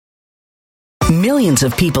Millions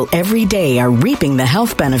of people every day are reaping the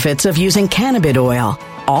health benefits of using cannabis oil,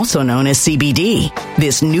 also known as CBD.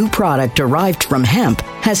 This new product derived from hemp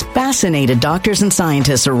has fascinated doctors and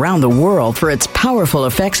scientists around the world for its powerful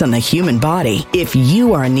effects on the human body. If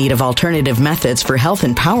you are in need of alternative methods for health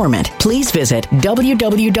empowerment, please visit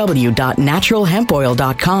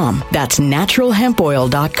www.naturalhempoil.com. That's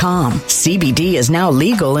naturalhempoil.com. CBD is now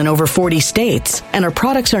legal in over 40 states, and our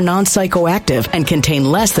products are non-psychoactive and contain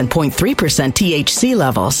less than 0.3% THC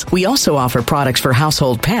levels. We also offer products for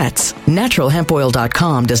household pets.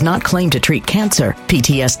 Naturalhempoil.com does not claim to treat cancer,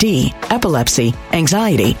 PTSD, epilepsy,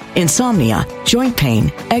 anxiety, insomnia, joint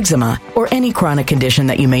pain, eczema, or any chronic condition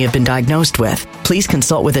that you may have been diagnosed with. Please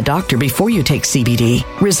consult with a doctor before you take CBD.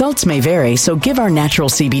 Results may vary, so give our natural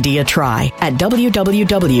CBD a try at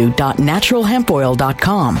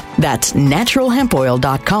www.naturalhempoil.com. That's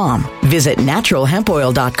naturalhempoil.com. Visit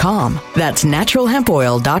naturalhempoil.com. That's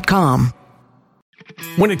naturalhempoil.com.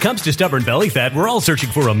 When it comes to stubborn belly fat, we're all searching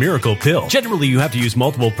for a miracle pill. Generally, you have to use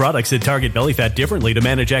multiple products that target belly fat differently to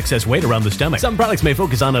manage excess weight around the stomach. Some products may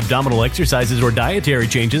focus on abdominal exercises or dietary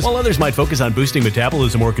changes, while others might focus on boosting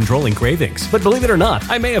metabolism or controlling cravings. But believe it or not,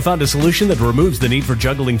 I may have found a solution that removes the need for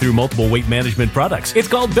juggling through multiple weight management products. It's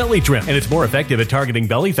called Belly Trim, and it's more effective at targeting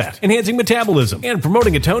belly fat, enhancing metabolism, and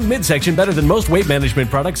promoting a toned midsection better than most weight management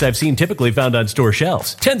products I've seen typically found on store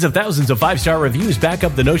shelves. Tens of thousands of 5-star reviews back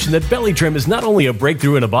up the notion that Belly Trim is not only a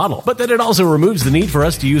breakthrough in a bottle, but that it also removes the need for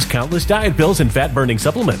us to use countless diet pills and fat-burning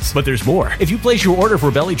supplements. But there's more. If you place your order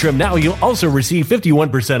for Belly Trim now, you'll also receive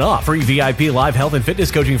 51% off, free VIP live health and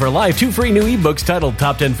fitness coaching for life, 2 free new ebooks titled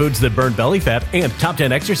Top 10 Foods That Burn Belly Fat and Top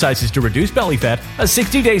 10 Exercises to Reduce Belly Fat, a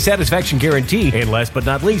 60-day satisfaction guarantee, and last but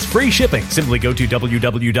not least, free shipping. Simply go to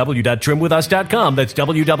www.trimwithus.com. That's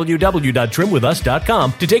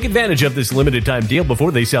www.trimwithus.com to take advantage of this limited time deal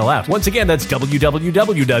before they sell out. Once again, that's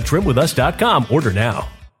www.trimwithus.com. Order now.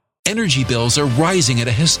 Energy bills are rising at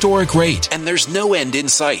a historic rate, and there's no end in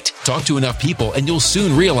sight. Talk to enough people, and you'll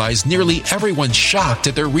soon realize nearly everyone's shocked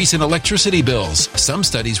at their recent electricity bills. Some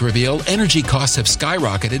studies reveal energy costs have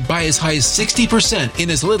skyrocketed by as high as 60%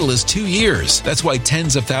 in as little as 2 years. That's why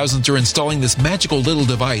tens of thousands are installing this magical little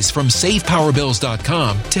device from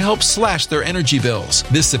SavePowerBills.com to help slash their energy bills.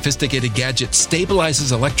 This sophisticated gadget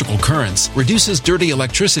stabilizes electrical currents, reduces dirty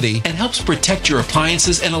electricity, and helps protect your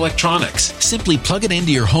appliances and electronics. Simply plug it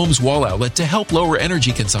into your home's wall outlet to help lower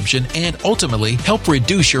energy consumption and ultimately help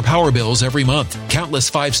reduce your power bills every month.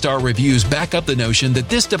 Countless 5-star reviews back up the notion that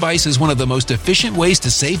this device is one of the most efficient ways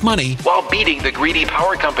to save money while beating the greedy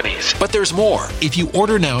power companies. But there's more. If you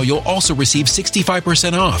order now, you'll also receive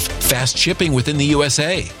 65% off, fast shipping within the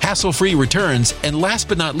USA, hassle-free returns, and last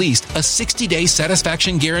but not least, a 60-day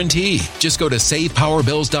satisfaction guarantee. Just go to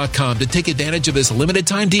SavePowerBills.com to take advantage of this limited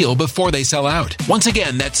time deal before they sell out. Once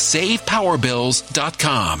again, that's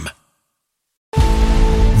SavePowerBills.com.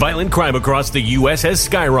 Violent crime across the U.S. has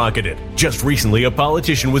skyrocketed. Just recently, a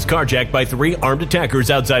politician was carjacked by 3 armed attackers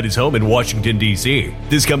outside his home in Washington, D.C.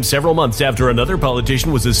 This comes several months after another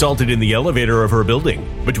politician was assaulted in the elevator of her building.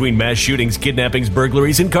 Between mass shootings, kidnappings,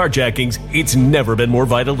 burglaries, and carjackings, it's never been more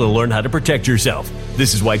vital to learn how to protect yourself.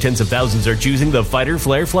 This is why tens of thousands are choosing the Fighter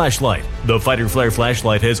Flare flashlight. The Fighter Flare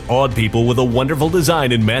flashlight has awed people with a wonderful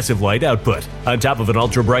design and massive light output. On top of an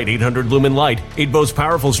ultra-bright 800-lumen light, it boasts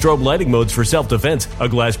powerful strobe lighting modes for self-defense, a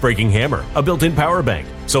glass-breaking hammer, a built-in power bank,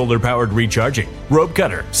 solar-powered recharging, rope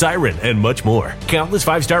cutter, siren, and much more. Countless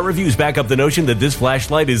 5-star reviews back up the notion that this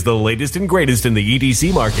flashlight is the latest and greatest in the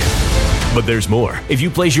EDC market. But there's more. If you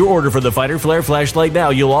place your order for the Fighter Flare flashlight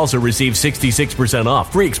now, you'll also receive 66%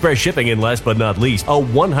 off, free express shipping, and last but not least, a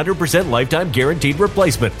 100% lifetime guaranteed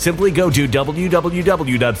replacement. Simply go to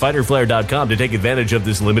www.fighterflare.com to take advantage of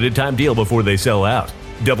this limited time deal before they sell out.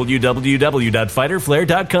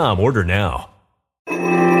 www.fighterflare.com. Order now.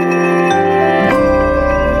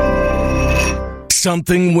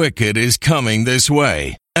 Something wicked is coming this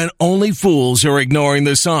way, and only fools are ignoring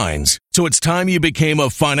the signs. So it's time you became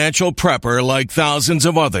a financial prepper like thousands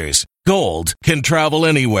of others. Gold can travel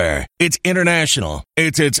anywhere. It's international.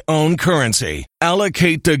 It's its own currency.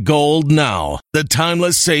 Allocate to gold now, the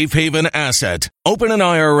timeless safe haven asset. Open an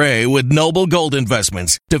IRA with Noble Gold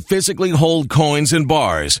Investments to physically hold coins and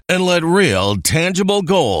bars and let real, tangible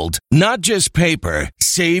gold, not just paper,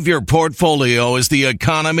 Save your portfolio as the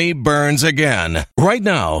economy burns again. Right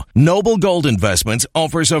now, Noble Gold Investments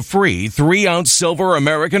offers a free 3-ounce silver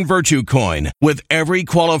American Virtue coin with every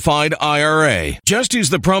qualified IRA. Just use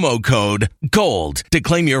the promo code GOLD to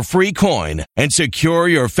claim your free coin and secure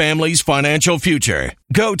your family's financial future.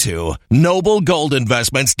 Go to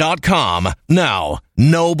noblegoldinvestments.com now.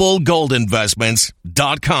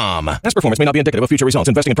 noblegoldinvestments.com. Past performance may not be indicative of future results.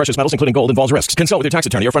 Investing in precious metals, including gold, involves risks. Consult with your tax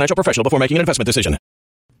attorney or financial professional before making an investment decision.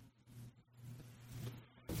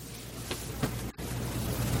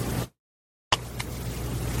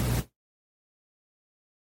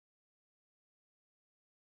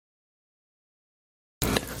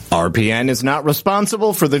 RPN is not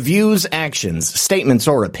responsible for the views, actions, statements,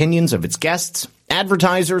 or opinions of its guests,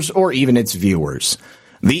 advertisers, or even its viewers.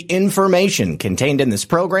 The information contained in this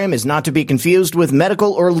program is not to be confused with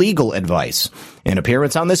medical or legal advice. An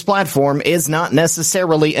appearance on this platform is not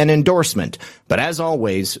necessarily an endorsement, but as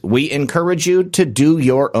always, we encourage you to do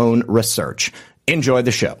your own research. Enjoy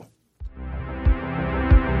the show.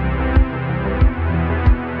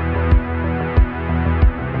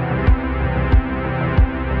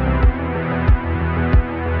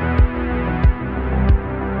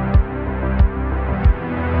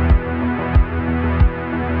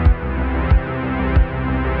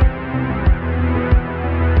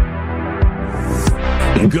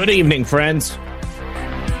 Good evening, friends.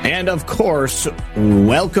 And of course,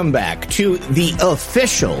 welcome back to the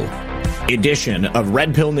official edition of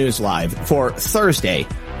Red Pill News Live for Thursday,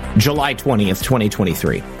 July 20th,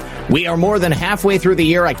 2023. We are more than halfway through the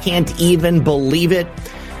year. I can't even believe it.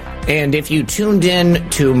 And if you tuned in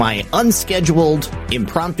to my unscheduled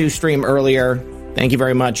impromptu stream earlier, thank you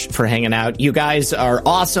very much for hanging out. You guys are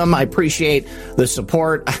awesome. I appreciate the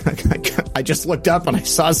support. I just looked up and I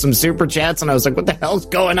saw some super chats and I was like, what the hell's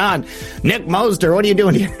going on? Nick Moster, what are you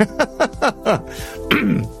doing here?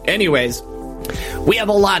 Anyways, we have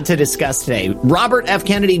a lot to discuss today. Robert F.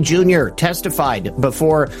 Kennedy Jr. testified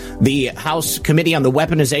before the House Committee on the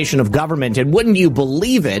Weaponization of Government, and wouldn't you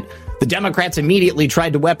believe it, the Democrats immediately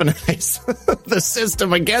tried to weaponize the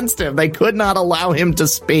system against him. They could not allow him to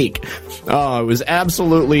speak. Oh, it was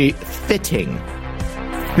absolutely fitting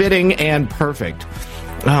and perfect.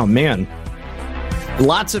 Oh, man.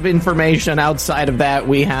 Lots of information outside of that.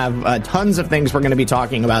 We have tons of things we're going to be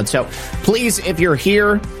talking about. So please, if you're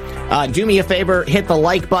here, do me a favor, hit the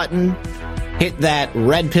like button, hit that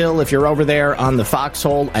red pill if you're over there on the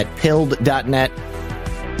foxhole at pilled.net.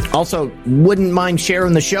 Also, wouldn't mind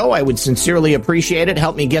sharing the show. I would sincerely appreciate it.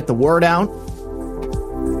 Help me get the word out.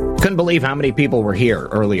 Couldn't believe how many people were here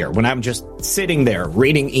earlier when I'm just sitting there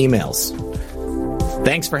reading emails.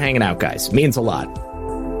 Thanks for hanging out, guys. Means a lot.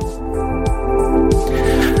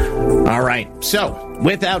 All right. So,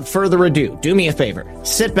 without further ado, do me a favor.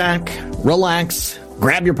 Sit back, relax,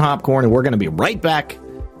 grab your popcorn, and we're going to be right back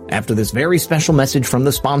after this very special message from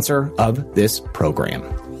the sponsor of this program.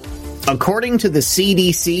 According to the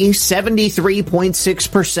CDC,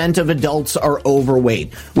 73.6% of adults are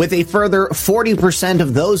overweight, with a further 40%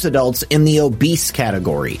 of those adults in the obese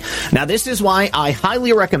category. Now, this is why I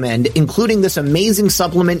highly recommend including this amazing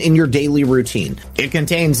supplement in your daily routine. It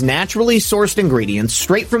contains naturally sourced ingredients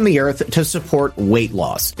straight from the earth to support weight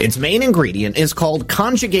loss. Its main ingredient is called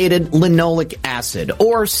conjugated linoleic acid,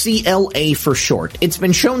 or CLA for short. It's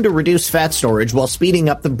been shown to reduce fat storage while speeding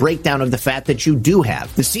up the breakdown of the fat that you do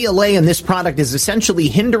have. The CLA in this product is essentially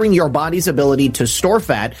hindering your body's ability to store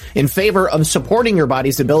fat in favor of supporting your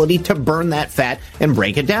body's ability to burn that fat and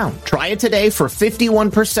break it down. Try it today for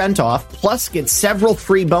 51% off, plus get several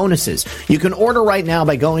free bonuses. You can order right now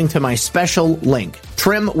by going to my special link,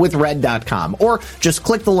 trimwithred.com, or just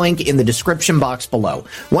click the link in the description box below.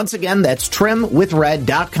 Once again, that's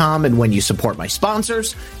trimwithred.com, and when you support my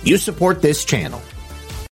sponsors, you support this channel.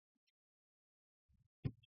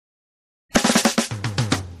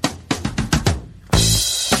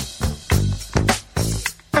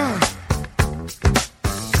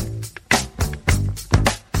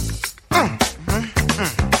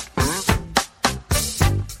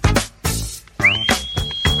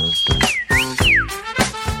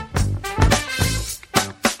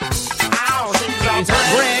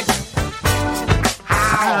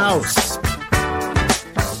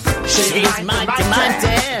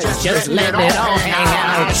 Just let it all hang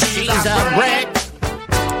out. She's a brick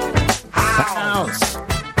house.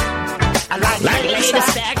 Like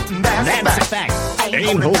latest act, that's a fact.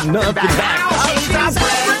 Ain't holding nothing back. She's a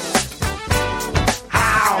brick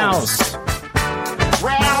house.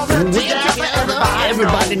 Well,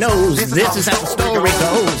 everybody knows this is how the story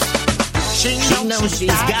goes. She knows she's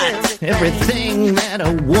got everything that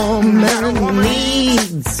a woman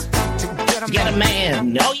needs. get a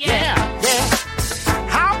man. Oh, yeah.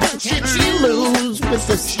 How can she lose with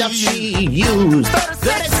the stuff she used?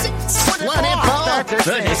 36, 24,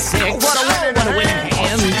 36. What a winning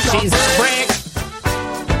hand. She's a brick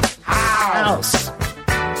house.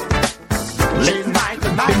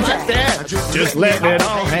 Like that. Just letting it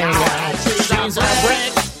all hang out. She's a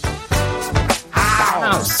brick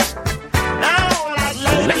house.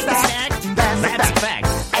 That's a fact.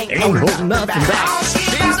 Ain't holding nothing back.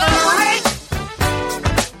 She's a brick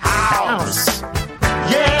house.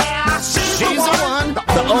 Yeah, she's the one,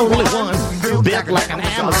 the only one, built like an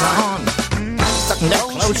Amazon. The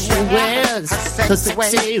clothes she wears, the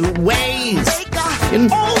sexy ways,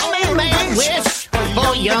 an old man wish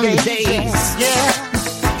for young days. Yeah.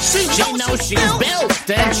 She knows she's built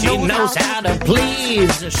and she knows how to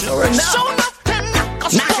please. Sure enough,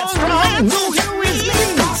 knock it strong, move your knees.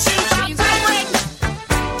 She's a brick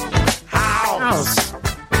house.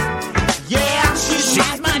 Yeah, she's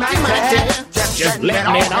my dear. Just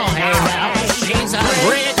letting it all hang out. She's a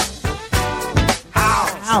brick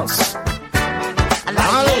house.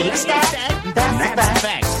 That's a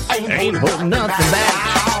fact. Ain't holding nothing back.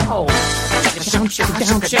 Oh. Shake it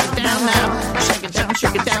down, shake it down now. Shake it down,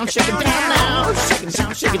 shake it down, shake it down now. Shake it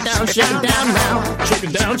down, shake it down, shake it down now. Shake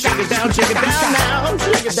it down, shake it down, shake it down now.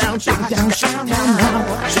 Shake it down, shake it down, shake it down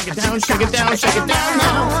now. Shake it down, shake it down, shake it down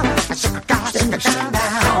now. Shake it down, shake it down.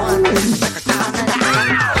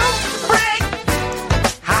 Break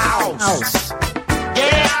house.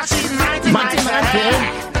 Yeah, she's my kid.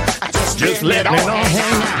 Just let it all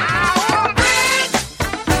hang out.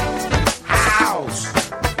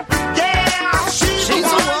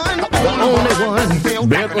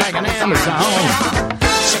 Built like an Amazon.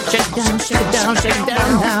 Shake it down, shake it down, shake it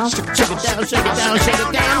down now. Shake it down, shake it down, shake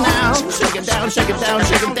it down now. Shake it down, shake it down,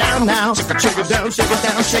 shake it down now. Shake it down, shake it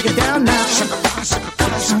down, shake it down now.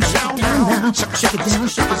 Shake it down,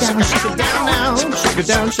 shake it down, shake it down now. Shake it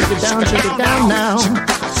down, shake it down, shake it down now.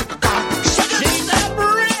 She's a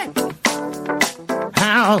brick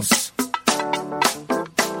house.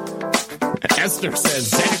 Esther says,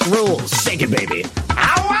 Zach rules. Shake it, baby.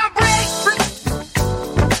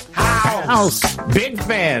 House. Big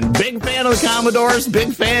fan of the Commodores,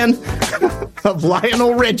 big fan of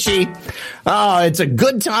Lionel Richie. It's a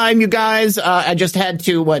good time, you guys. I just had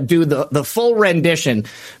to do the full rendition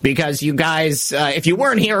because you guys, if you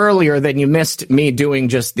weren't here earlier, then you missed me doing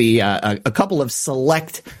just a couple of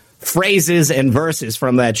select phrases and verses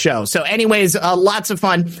from that show. So anyways, lots of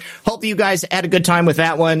fun. Hope you guys had a good time with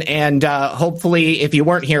that one. And hopefully, if you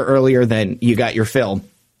weren't here earlier, then you got your fill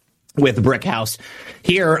with Brick House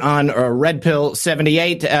here on Red Pill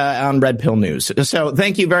 78 on Red Pill News. So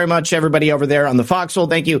thank you very much, everybody over there on the Foxhole.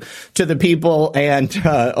 Thank you to the people and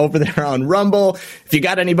over there on Rumble. If you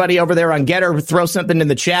got anybody over there on Getter, throw something in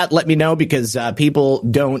the chat. Let me know because people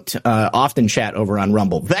don't often chat over on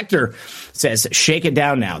Rumble. Vector says, shake it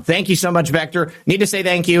down now. Thank you so much, Vector. Need to say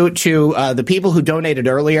thank you to the people who donated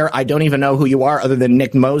earlier. I don't even know who you are other than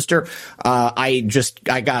Nick Moster. I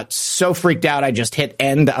got so freaked out. I just hit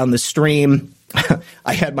end on the stream.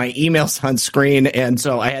 I had my emails on screen, and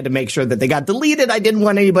so I had to make sure that they got deleted. I didn't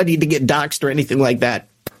want anybody to get doxxed or anything like that.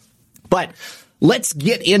 But let's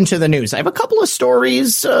get into the news. I have a couple of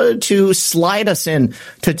stories to slide us in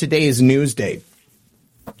to today's news day.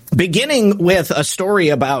 Beginning with a story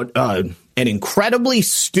about an incredibly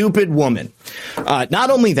stupid woman.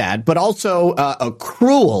 Not only that, but also a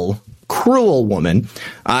cruel woman,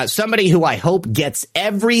 somebody who I hope gets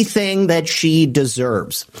everything that she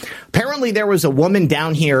deserves. Apparently, there was a woman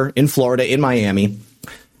down here in Florida, in Miami,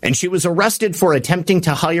 and she was arrested for attempting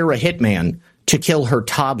to hire a hitman to kill her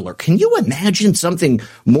toddler. Can you imagine something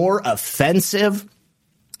more offensive,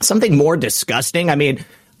 something more disgusting? I mean,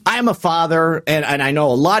 I'm a father, and I know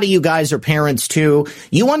a lot of you guys are parents, too.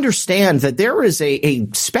 You understand that there is a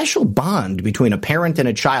special bond between a parent and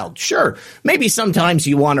a child. Sure, maybe sometimes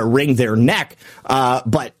you want to wring their neck,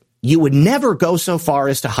 but you would never go so far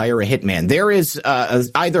as to hire a hitman. There is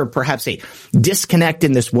either perhaps a disconnect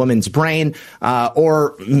in this woman's brain,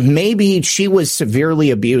 or maybe she was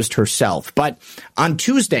severely abused herself. But on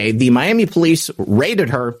Tuesday, the Miami police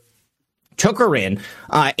raided her, took her in,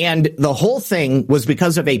 and the whole thing was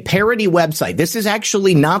because of a parody website. This is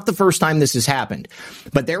actually not the first time this has happened,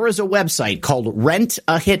 but there is a website called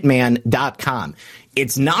rentahitman.com.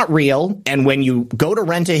 It's not real. And when you go to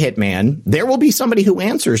rent a hitman, there will be somebody who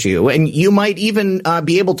answers you, and you might even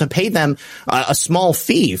be able to pay them a small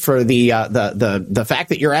fee for the fact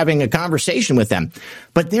that you're having a conversation with them.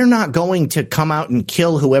 But they're not going to come out and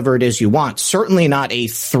kill whoever it is you want. Certainly not a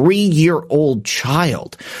 3-year-old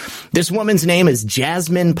child. This woman's name is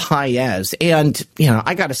Jasmine Paez, and,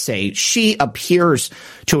 I gotta say, she appears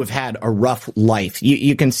to have had a rough life.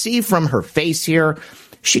 You can see from her face here,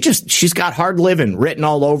 she's got hard living written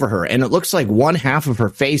all over her, and it looks like one half of her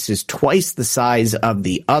face is twice the size of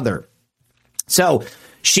the other. So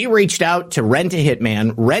she reached out to Rent a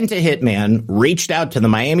Hitman. Rent a Hitman reached out to the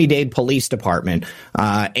Miami-Dade Police Department,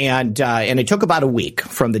 and it took about a week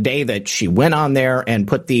from the day that she went on there and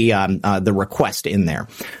put the request in there.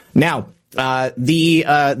 Now, the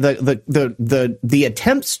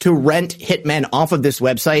attempts to rent hitmen off of this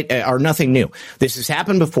website are nothing new. This has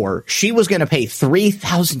happened before. She was going to pay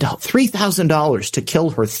 $3,000 to kill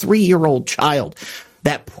her 3-year-old child.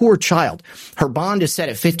 That poor child. Her bond is set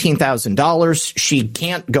at $15,000. She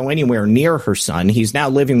can't go anywhere near her son. He's now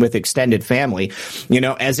living with extended family.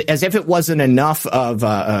 As if it wasn't enough of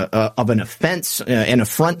an offense, an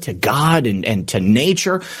affront to God and to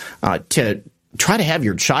nature, to try to have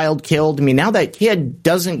your child killed. I mean, now that kid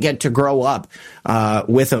doesn't get to grow up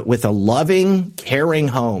with a loving, caring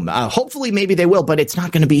home. Hopefully, maybe they will, but it's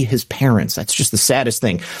not going to be his parents. That's just the saddest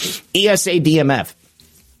thing. ESA DMF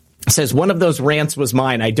says, one of those rants was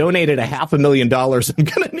mine. I donated $500,000. I'm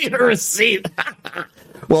going to need a receipt.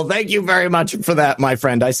 Well, thank you very much for that, my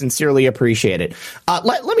friend. I sincerely appreciate it. I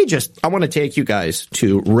want to take you guys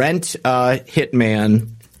to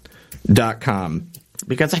rentahitman.com.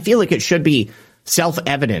 Because I feel like it should be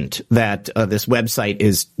self-evident that this website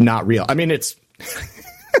is not real. I mean, it's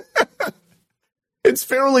it's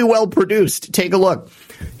fairly well produced. Take a look.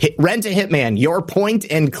 Rent a Hitman, your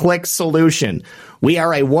point-and-click solution. We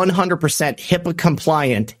are a 100%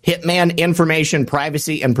 HIPAA-compliant Hitman Information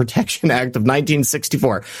Privacy and Protection Act of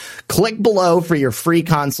 1964. Click below for your free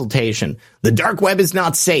consultation. The dark web is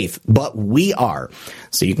not safe, but we are.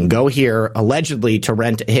 So you can go here, allegedly, to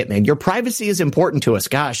rent a hitman. Your privacy is important to us.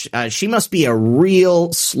 Gosh, she must be a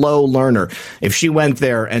real slow learner if she went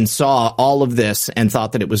there and saw all of this and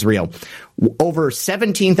thought that it was real. Over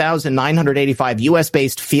 17,985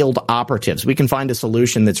 U.S.-based field operatives. We can find a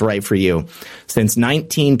solution that's right for you. Since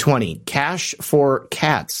 1920, Cash for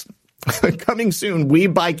Cats. Coming soon, we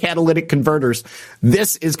buy catalytic converters.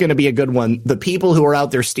 This is going to be a good one. The people who are out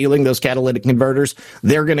there stealing those catalytic converters,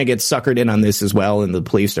 they're going to get suckered in on this as well, and the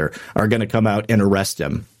police are going to come out and arrest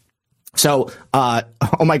them. So, oh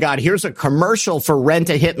my God, here's a commercial for Rent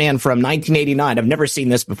a Hitman from 1989. I've never seen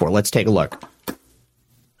this before. Let's take a look.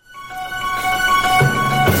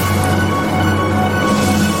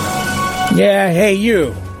 Yeah, hey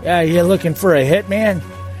you. You looking for a hitman?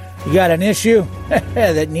 You got an issue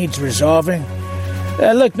that needs resolving?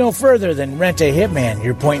 Look no further than Rent a Hitman,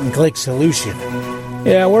 your point-and-click solution.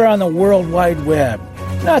 Yeah, we're on the World Wide Web.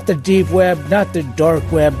 Not the deep web, not the dark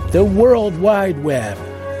web, the World Wide Web.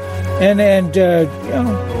 And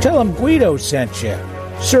tell them Guido sent you.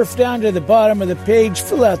 Surf down to the bottom of the page,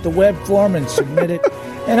 fill out the web form, and submit it.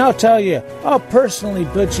 And I'll tell you, I'll personally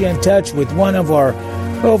put you in touch with one of our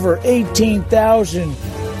over 18,000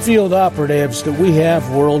 field operatives that we have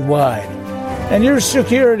worldwide. And your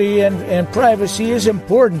security and privacy is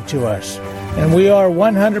important to us. And we are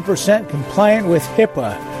 100% compliant with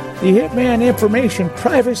HIPAA, the Hitman Information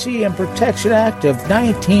Privacy and Protection Act of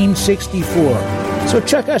 1964. So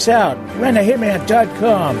check us out,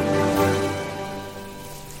 rentahitman.com.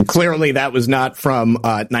 Clearly, that was not from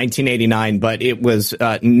 1989, but it was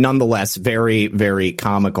nonetheless very, very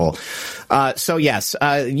comical. So, yes,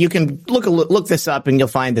 you can look this up, and you'll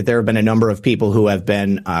find that there have been a number of people who have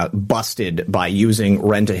been busted by using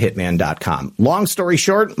rentahitman.com. Long story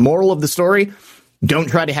short, moral of the story, don't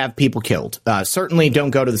try to have people killed. Certainly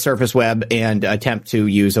don't go to the surface web and attempt to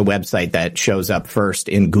use a website that shows up first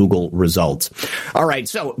in Google results. All right,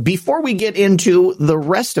 so before we get into the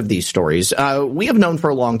rest of these stories, we have known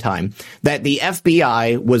for a long time that the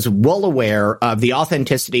FBI was well aware of the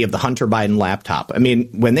authenticity of the Hunter Biden laptop. I mean,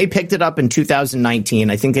 when they picked it up in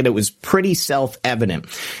 2019, I think that it was pretty self-evident.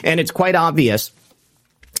 And it's quite obvious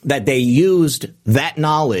that they used that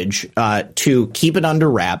knowledge to keep it under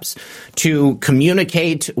wraps, to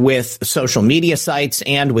communicate with social media sites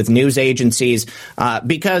and with news agencies,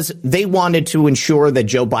 because they wanted to ensure that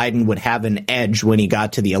Joe Biden would have an edge when he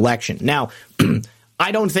got to the election. Now,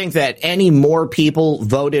 I don't think that any more people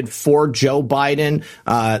voted for Joe Biden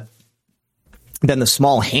than the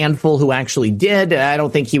small handful who actually did. I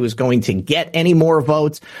don't think he was going to get any more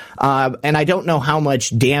votes. And I don't know how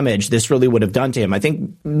much damage this really would have done to him. I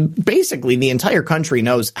think basically the entire country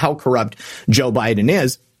knows how corrupt Joe Biden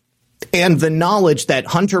is. And the knowledge that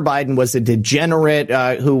Hunter Biden was a degenerate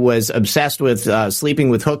who was obsessed with sleeping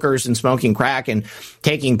with hookers and smoking crack and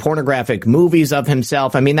taking pornographic movies of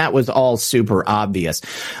himself. I mean, that was all super obvious.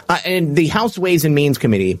 And the House Ways and Means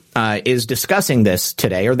Committee is discussing this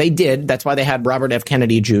today, or they did. That's why they had Robert F.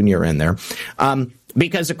 Kennedy Jr. in there.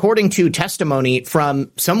 Because according to testimony from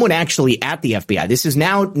someone actually at the FBI, this is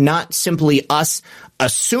now not simply us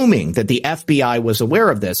assuming that the FBI was aware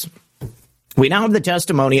of this. We now have the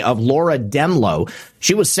testimony of Laura Demlow.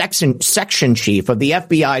 She was section chief of the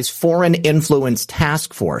FBI's Foreign Influence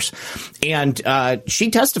Task Force. And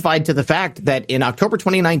she testified to the fact that in October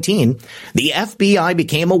 2019, the FBI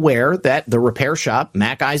became aware that the repair shop,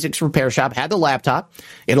 Mac Isaac's repair shop, had the laptop.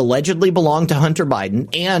 It allegedly belonged to Hunter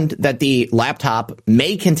Biden, and that the laptop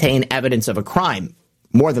may contain evidence of a crime.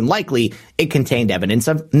 More than likely, it contained evidence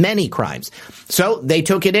of many crimes. So they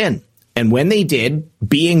took it in. And when they did,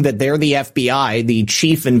 being that they're the FBI, the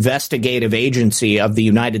chief investigative agency of the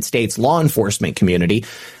United States law enforcement community,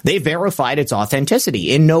 they verified its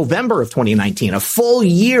authenticity in November of 2019, a full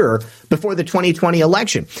year before the 2020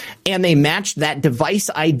 election. And they matched that device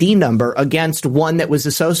ID number against one that was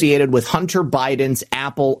associated with Hunter Biden's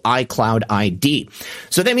Apple iCloud ID.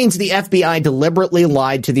 So that means the FBI deliberately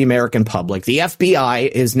lied to the American public. The FBI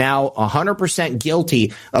is now 100%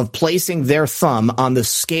 guilty of placing their thumb on the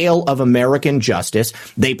scale of American justice.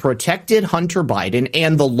 They protected Hunter Biden,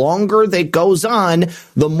 and the longer that goes on,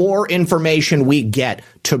 the more information we get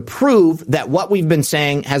to prove that what we've been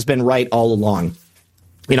saying has been right all along.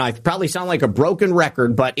 You know, I probably sound like a broken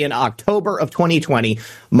record, but in October of 2020,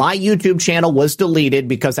 my YouTube channel was deleted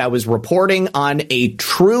because I was reporting on a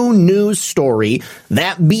true news story,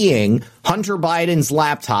 that being Hunter Biden's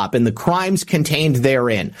laptop and the crimes contained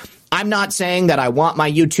therein. I'm not saying that I want my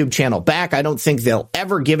YouTube channel back. I don't think they'll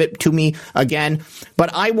ever give it to me again,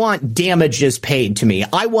 but I want damages paid to me.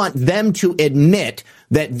 I want them to admit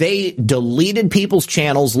that they deleted people's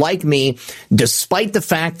channels like me, despite the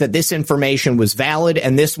fact that this information was valid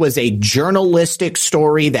and this was a journalistic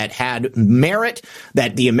story that had merit,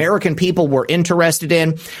 that the American people were interested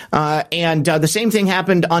in. And the same thing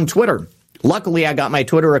happened on Twitter. Luckily, I got my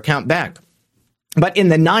Twitter account back. But in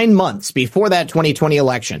the 9 months before that 2020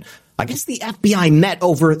 election, I guess the FBI met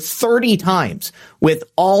over 30 times with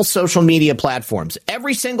all social media platforms.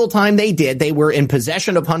 Every single time they did, they were in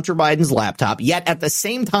possession of Hunter Biden's laptop. Yet at the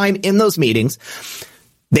same time in those meetings,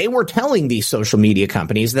 they were telling these social media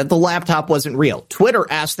companies that the laptop wasn't real. Twitter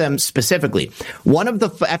asked them specifically. One of the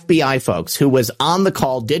FBI folks who was on the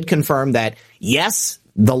call did confirm that, yes,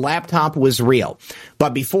 the laptop was real.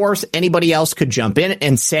 But before anybody else could jump in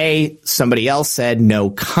and say, somebody else said no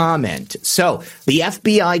comment. So the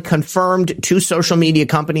FBI confirmed to social media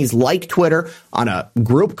companies like Twitter on a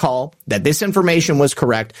group call that this information was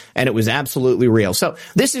correct and it was absolutely real. So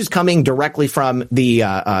this is coming directly from the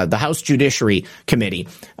House Judiciary Committee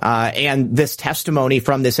and this testimony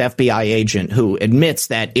from this FBI agent who admits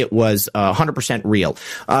that it was 100% real.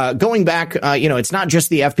 Going back, it's not just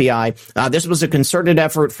the FBI. This was a concerted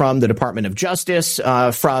effort from the Department of Justice,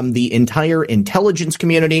 from the entire intelligence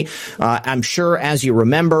community. I'm sure, as you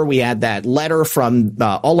remember, we had that letter from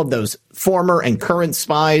all of those former and current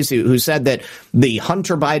spies who said that the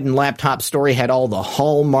Hunter Biden laptop story had all the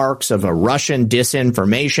hallmarks of a Russian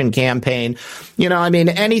disinformation campaign.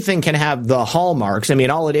 Anything can have the hallmarks.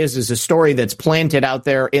 All it is a story that's planted out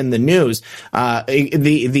there in the news.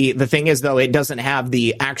 The thing is, though, it doesn't have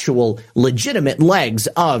the actual legitimate legs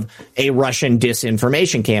of a Russian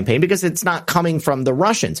disinformation campaign because it's not coming from the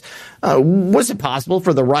Russians. Was it possible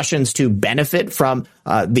for the Russians to benefit from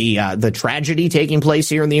the tragedy taking place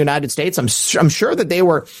here in the United States? I'm sure that they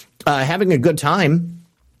were having a good time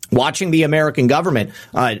watching the American government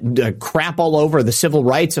crap all over the civil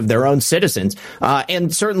rights of their own citizens.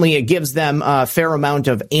 And certainly it gives them a fair amount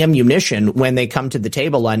of ammunition when they come to the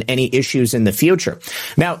table on any issues in the future.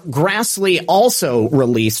 Now, Grassley also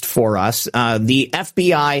released for us the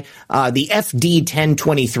FBI, the FD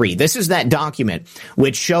 1023. This is that document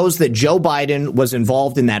which shows that Joe Biden was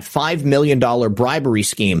involved in that $5 million bribery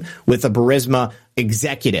scheme with a Burisma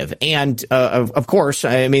executive. And of course,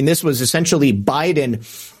 this was essentially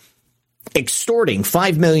Biden extorting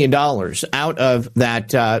 $5 million out of that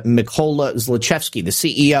Mykola Zlochevsky, the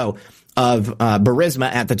CEO of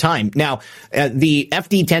Burisma at the time. Now, the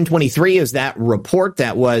FD 1023 is that report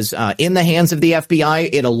that was in the hands of the FBI.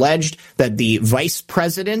 It alleged that the vice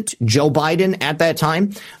president, Joe Biden, at that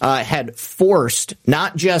time had forced,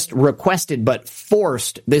 not just requested, but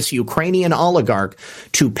forced this Ukrainian oligarch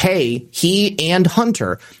to pay he and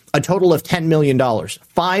Hunter a total of $10 million,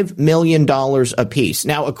 $5 million apiece.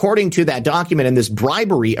 Now, according to that document in this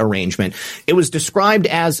bribery arrangement, it was described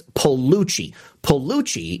as Poluchi.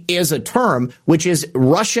 Poluchi is a term which is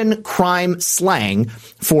Russian crime slang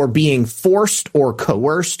for being forced or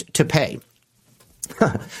coerced to pay.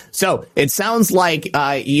 So it sounds like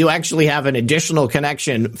you actually have an additional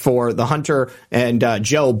connection for the Hunter and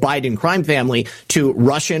Joe Biden crime family to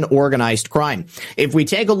Russian organized crime. If we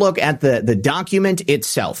take a look at the document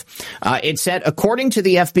itself, it said, according to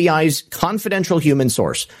the FBI's confidential human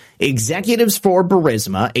source, executives for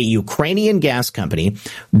Burisma, a Ukrainian gas company,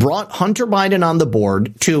 brought Hunter Biden on the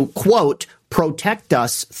board to, quote, protect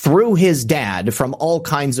us through his dad from all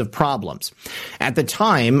kinds of problems. At the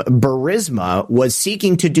time, Burisma was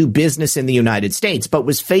seeking to do business in the United States, but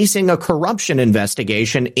was facing a corruption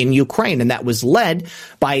investigation in Ukraine, and that was led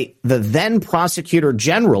by the then prosecutor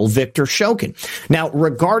general, Viktor Shokin. Now,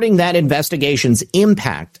 regarding that investigation's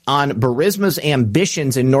impact on Burisma's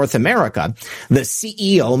ambitions in North America, the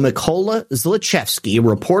CEO, Mykola Zlochevsky,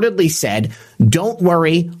 reportedly said, don't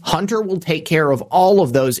worry, Hunter will take care of all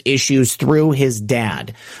of those issues through his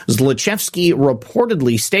dad. Zlochevsky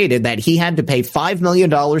reportedly stated that he had to pay $5 million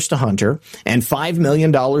to Hunter and $5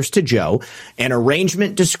 million to Joe, an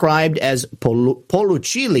arrangement described as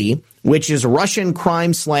poluchili, which is Russian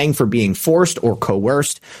crime slang for being forced or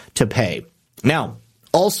coerced to pay. Now,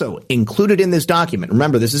 also included in this document,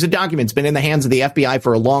 remember, this is a document that's been in the hands of the FBI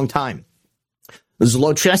for a long time.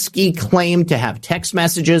 Zlochevsky claimed to have text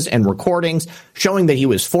messages and recordings showing that he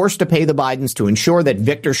was forced to pay the Bidens to ensure that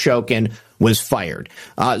Viktor Shokin was fired.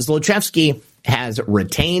 Zlochevsky has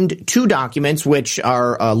retained two documents which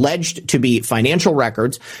are alleged to be financial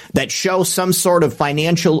records that show some sort of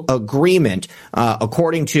financial agreement,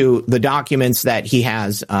 according to the documents that he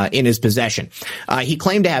has in his possession. He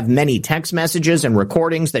claimed to have many text messages and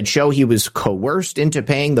recordings that show he was coerced into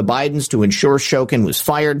paying the Bidens to ensure Shokin was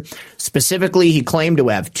fired. Specifically, he claimed to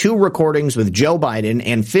have 2 recordings with Joe Biden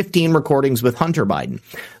and 15 recordings with Hunter Biden.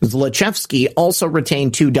 Zlochevsky also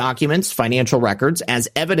retained 2 documents, financial records, as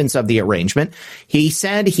evidence of the arrangement. He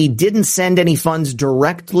said he didn't send any funds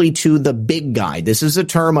directly to the big guy. This is a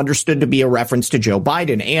term understood to be a reference to Joe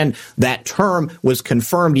Biden, and that term was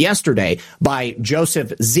confirmed yesterday by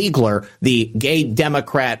Joseph Ziegler, the gay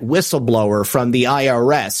Democrat whistleblower from the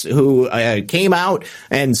IRS, who came out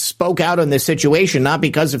and spoke out on this situation, not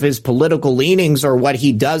because of his political leanings or what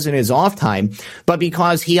he does in his off time, but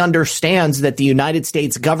because he understands that the United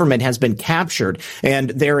States government has been captured and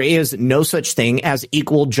there is no such thing as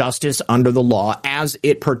equal justice under the law as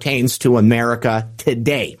it pertains to America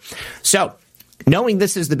today. So, knowing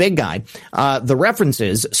this is the big guy, the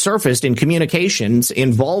references surfaced in communications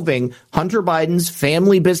involving Hunter Biden's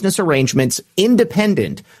family business arrangements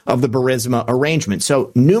independent of the Burisma arrangement.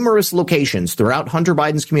 So numerous locations throughout Hunter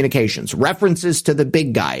Biden's communications, references to the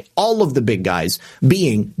big guy, all of the big guys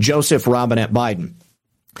being Joseph Robinette Biden.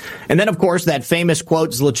 And then, of course, that famous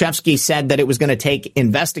quote, Zlochevsky said that it was going to take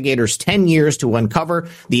investigators 10 years to uncover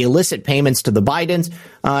the illicit payments to the Bidens.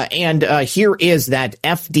 And here is that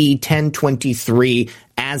FD 1023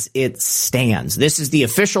 as it stands. This is the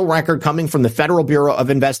official record coming from the Federal Bureau of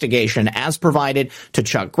Investigation as provided to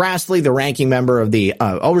Chuck Grassley, the ranking member of the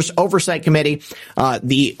Oversight Committee.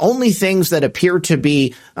 The only things that appear to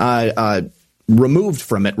be removed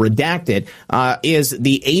from it, redacted, is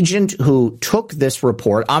the agent who took this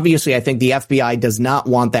report. Obviously, I think the FBI does not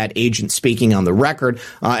want that agent speaking on the record,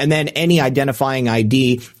 and then any identifying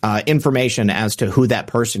ID information as to who that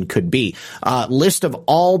person could be. List of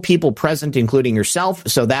all people present, including yourself,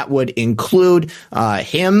 so that would include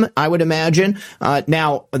him, I would imagine.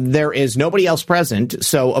 Now, there is nobody else present,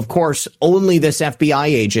 so of course, only this FBI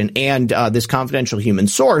agent and this confidential human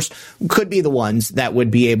source could be the ones that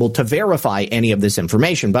would be able to verify any of this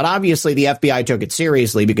information. But obviously the FBI took it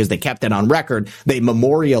seriously because they kept it on record. They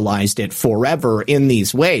memorialized it forever in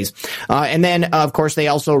these ways. And then, of course, they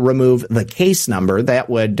also remove the case number.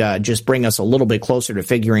 That would just bring us a little bit closer to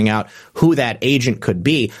figuring out who that agent could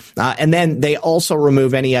be. And then they also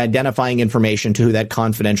remove any identifying information to who that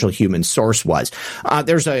confidential human source was.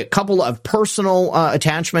 There's a couple of personal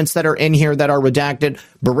attachments that are in here that are redacted.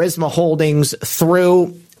 Burisma Holdings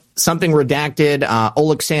through something redacted,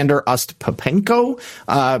 Oleksandr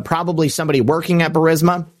Ostpapenko, probably somebody working at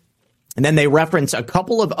Burisma. And then they reference a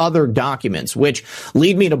couple of other documents, which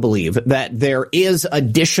lead me to believe that there is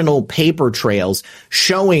additional paper trails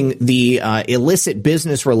showing the illicit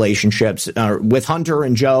business relationships with Hunter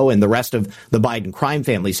and Joe and the rest of the Biden crime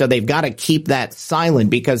family. So they've got to keep that silent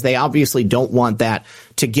because they obviously don't want that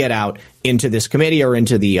to get out into this committee or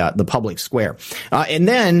into the public square. And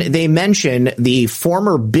then they mention the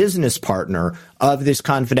former business partner of this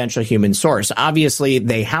confidential human source. Obviously,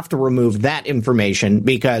 they have to remove that information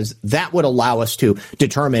because that would allow us to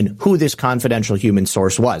determine who this confidential human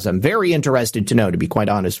source was. I'm very interested to know, to be quite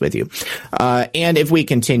honest with you. And if we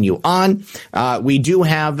continue on, we do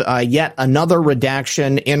have yet another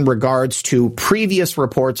redaction in regards to previous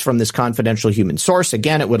reports from this confidential human source.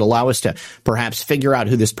 Again, it would allow us to perhaps figure out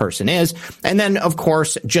who this person is. And then, of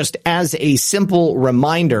course, just as a simple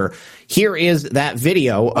reminder, here is that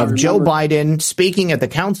video of Joe Biden speaking at the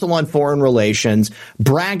Council on Foreign Relations,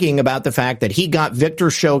 bragging about the fact that he got Victor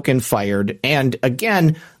Shokin fired. And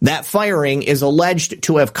again, that firing is alleged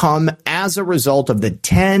to have come as a result of the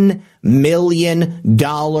 $10 million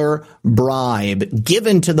bribe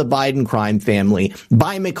given to the Biden crime family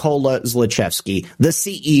by Mykola Zlochevsky, the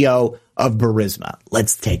CEO of Burisma.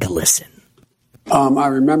 Let's take a listen. I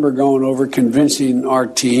remember going over convincing our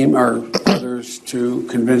team, or others, to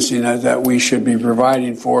convincing us that we should be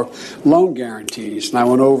providing for loan guarantees. And I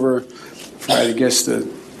went over for, I guess, the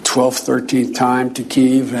 12th, 13th time to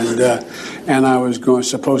Kyiv, and I was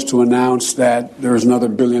supposed to announce that there was another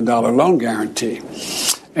 $1 billion loan guarantee.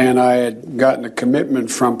 And I had gotten a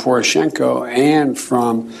commitment from Poroshenko and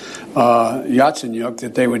from Yatsenyuk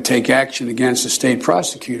that they would take action against the state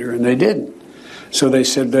prosecutor, and they didn't. So they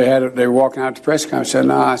said they were walking out to press conference.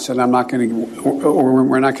 I said, no, I'm not going to, or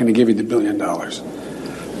we're not going to give you the $1 billion.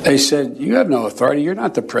 They said, you have no authority. You're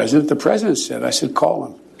not the president. The president said. I said, call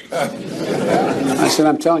him. I said,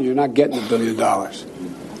 I'm telling you, you're not getting the $1 billion.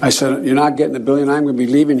 I said, you're not getting the $1 billion. I'm going to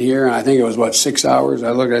be leaving here. And I think it was, 6 hours?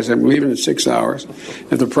 I said, I'm leaving in 6 hours.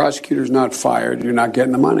 If the prosecutor's not fired, you're not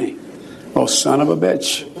getting the money. Oh, son of a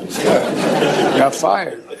bitch. Got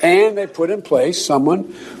fired. And they put in place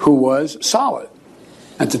someone who was solid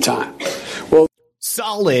at the time. Well,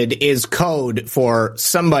 solid is code for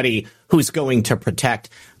somebody who's going to protect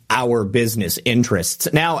our business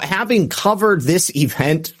interests. Now, having covered this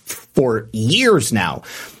event for years now,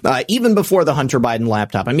 even before the Hunter Biden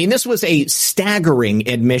laptop, I mean, this was a staggering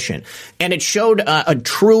admission, and it showed a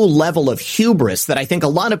true level of hubris that I think a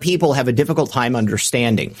lot of people have a difficult time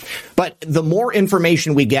understanding. But the more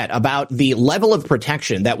information we get about the level of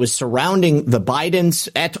protection that was surrounding the Bidens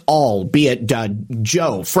et al., be it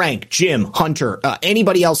Joe, Frank, Jim, Hunter,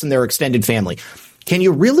 anybody else in their extended family, can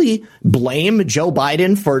you really blame Joe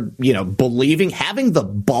Biden for, having the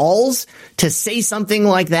balls to say something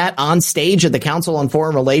like that on stage at the Council on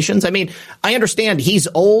Foreign Relations? I mean, I understand he's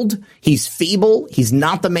old, he's feeble, he's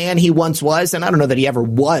not the man he once was, and I don't know that he ever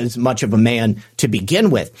was much of a man to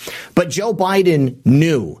begin with. But Joe Biden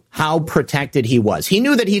knew how protected he was. He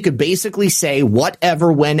knew that he could basically say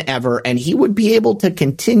whatever, whenever, and he would be able to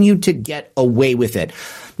continue to get away with it,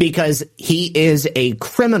 because he is a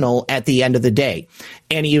criminal at the end of the day.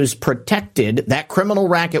 And he was protected, that criminal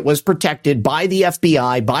racket was protected by the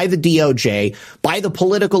FBI, by the DOJ, by the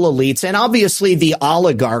political elites, and obviously the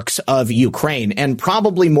oligarchs of Ukraine, and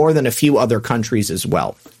probably more than a few other countries as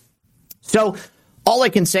well. So all I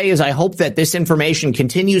can say is I hope that this information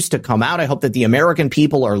continues to come out. I hope that the American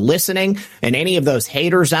people are listening, and any of those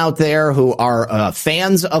haters out there who are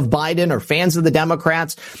fans of Biden or fans of the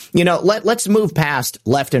Democrats, let's move past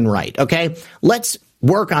left and right, okay? Let's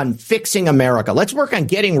work on fixing America. Let's work on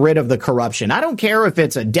getting rid of the corruption. I don't care if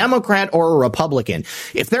it's a Democrat or a Republican.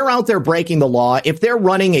 If they're out there breaking the law, if they're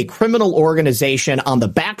running a criminal organization on the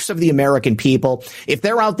backs of the American people, if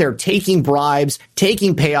they're out there taking bribes,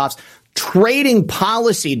 taking payoffs, trading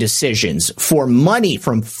policy decisions for money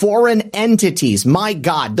from foreign entities. My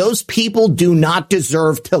God, those people do not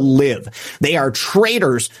deserve to live. They are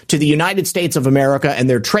traitors to the United States of America, and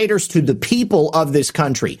they're traitors to the people of this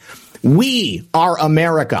country. We are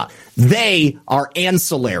America. They are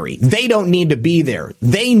ancillary. They don't need to be there.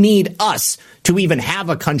 They need us to even have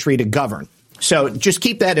a country to govern. So just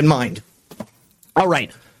keep that in mind. All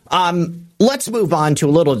right. Let's move on to a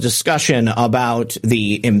little discussion about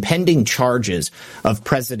the impending charges of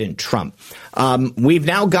President Trump. We've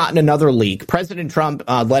now gotten another leak. President Trump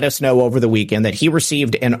let us know over the weekend that he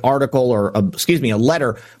received an article a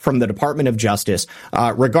letter from the Department of Justice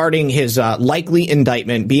regarding his likely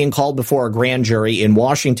indictment being called before a grand jury in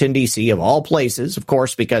Washington, D.C., of all places, of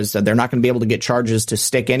course, because they're not going to be able to get charges to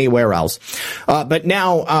stick anywhere else. But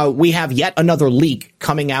now we have yet another leak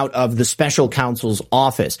coming out of the special counsel's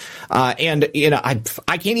office. And And,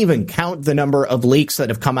 I can't even count the number of leaks that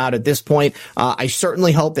have come out at this point. I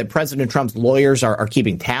certainly hope that President Trump's lawyers are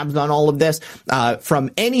keeping tabs on all of this. From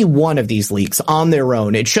any one of these leaks on their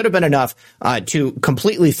own, it should have been enough to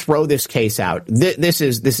completely throw this case out. This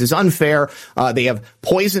is unfair. They have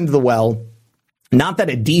poisoned the well. Not that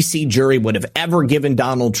a D.C. jury would have ever given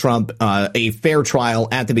Donald Trump a fair trial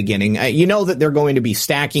at the beginning. You know that they're going to be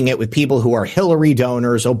stacking it with people who are Hillary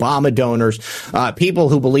donors, Obama donors, people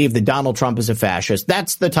who believe that Donald Trump is a fascist.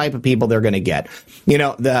 That's the type of people they're going to get.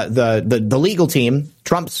 The legal team,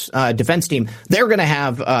 Trump's defense team, they're going to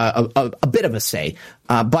have a bit of a say.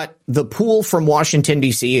 But the pool from Washington,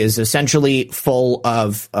 D.C. is essentially full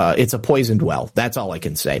of it's a poisoned well. That's all I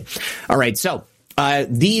can say. All right. So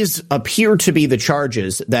these appear to be the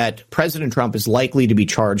charges that President Trump is likely to be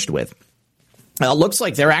charged with. It looks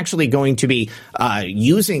like they're actually going to be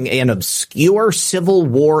using an obscure Civil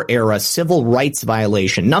War era civil rights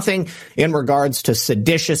violation. Nothing in regards to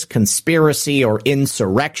seditious conspiracy or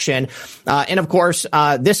insurrection. And of course,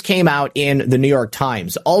 this came out in the New York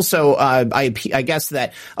Times. Also, I guess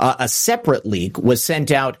that a separate leak was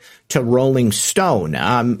sent out to Rolling Stone.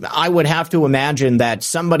 I would have to imagine that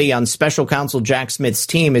somebody on Special Counsel Jack Smith's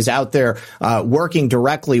team is out there working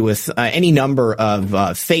directly with any number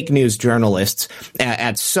of fake news journalists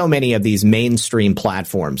at so many of these mainstream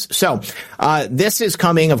platforms. So this is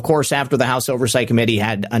coming, of course, after the House Oversight Committee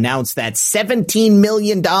had announced that $17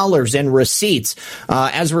 million in receipts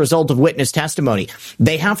as a result of witness testimony.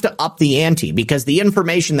 They have to up the ante because the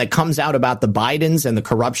information that comes out about the Bidens and the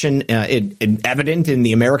corruption evident in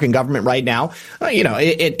the American government right now,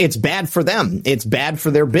 it's bad for them. It's bad for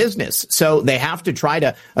their business. So they have to try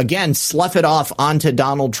to, again, slough it off onto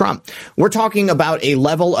Donald Trump. We're talking about a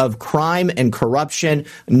level of crime and corruption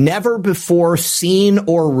never before seen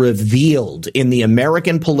or revealed in the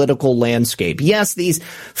American political landscape. Yes, these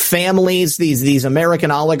families, these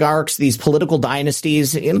American oligarchs, these political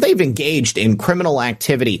dynasties, they've engaged in criminal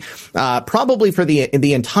activity, probably for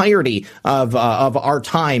the entirety of our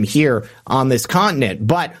time here on this continent.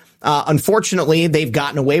 But unfortunately, they've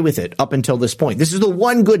gotten away with it up until this point. This is the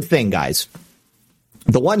one good thing, guys.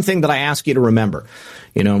 The one thing that I ask you to remember,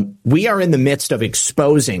 we are in the midst of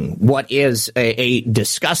exposing what is a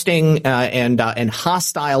disgusting and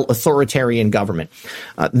hostile authoritarian government.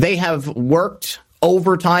 They have worked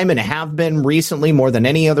overtime and have been recently more than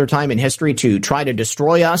any other time in history to try to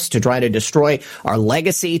destroy us, to try to destroy our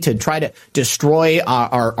legacy, to try to destroy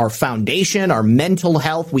our foundation, our mental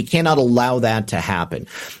health. We cannot allow that to happen.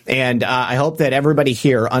 And I hope that everybody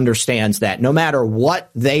here understands that no matter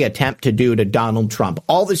what they attempt to do to Donald Trump,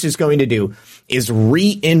 all this is going to do is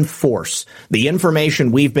reinforce the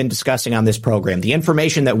information we've been discussing on this program, the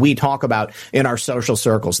information that we talk about in our social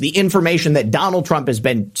circles, the information that Donald Trump has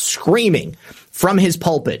been screaming from his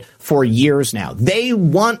pulpit for years now. They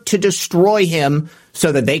want to destroy him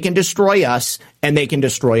so that they can destroy us and they can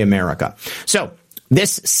destroy America. So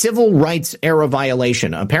this civil rights era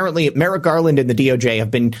violation, apparently Merrick Garland and the DOJ have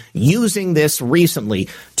been using this recently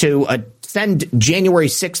to send January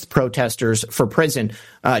 6th protesters to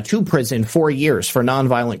prison 4 years for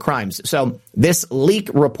nonviolent crimes. So this leak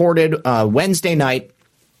reported Wednesday night.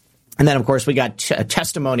 And then, of course, we got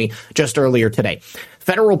testimony just earlier today.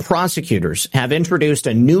 Federal prosecutors have introduced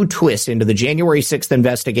a new twist into the January 6th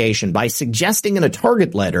investigation by suggesting in a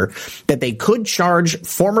target letter that they could charge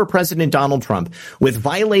former President Donald Trump with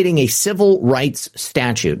violating a civil rights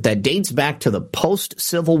statute that dates back to the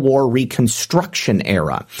post-Civil War Reconstruction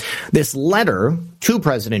era. This letter to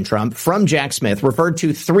President Trump from Jack Smith referred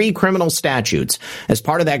to 3 criminal statutes as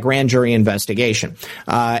part of that grand jury investigation.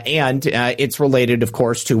 And it's related, of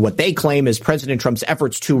course, to what they claim is President Trump's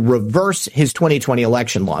efforts to reverse his 2020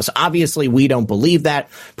 election loss. Obviously, we don't believe that.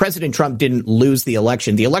 President Trump didn't lose the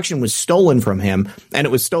election. The election was stolen from him, and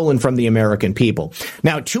it was stolen from the American people.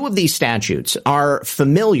 Now, 2 of these statutes are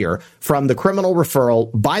familiar from the criminal referral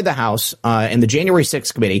by the House and the January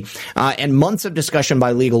 6th committee and months of discussion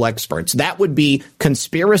by legal experts. That would be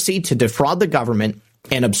conspiracy to defraud the government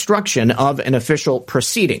and obstruction of an official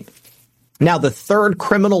proceeding. Now, the third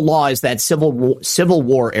criminal law is that Civil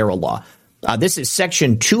War era law. This is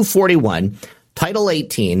Section 241, Title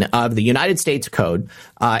 18 of the United States Code,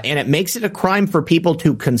 and it makes it a crime for people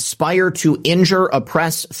to conspire to injure,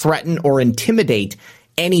 oppress, threaten, or intimidate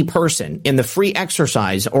any person in the free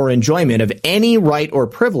exercise or enjoyment of any right or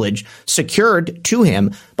privilege secured to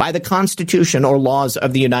him by the Constitution or laws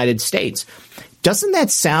of the United States. Doesn't that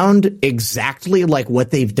sound exactly like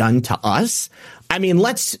what they've done to us? I mean,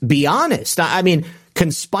 let's be honest. I mean,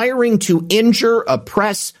 conspiring to injure,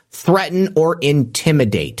 oppress, threaten, or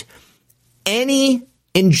intimidate any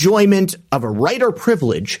enjoyment of a right or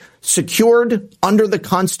privilege secured under the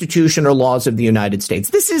Constitution or laws of the United States.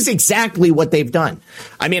 This is exactly what they've done.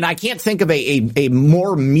 I mean, I can't think of a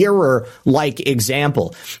more mirror-like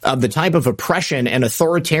example of the type of oppression and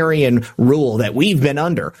authoritarian rule that we've been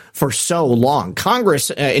under for so long.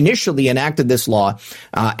 Congress initially enacted this law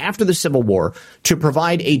after the Civil War to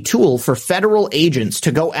provide a tool for federal agents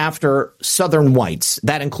to go after Southern whites.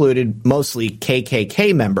 That included mostly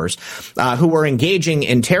KKK members who were engaging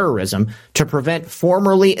in terrorism to prevent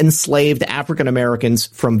formerly enslaved African Americans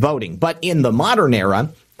from voting. But in the modern era,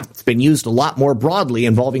 it's been used a lot more broadly,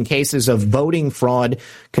 involving cases of voting fraud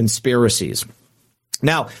conspiracies.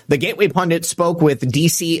 Now, the Gateway Pundit spoke with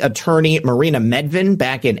D.C. Attorney Marina Medvin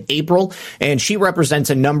back in April, and she represents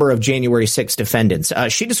a number of January 6 defendants.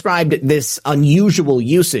 She described this unusual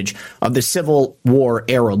usage of the Civil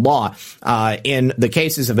War-era law in the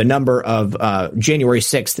cases of a number of January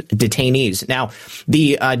 6th detainees. Now,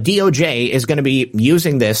 the DOJ is going to be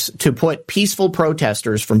using this to put peaceful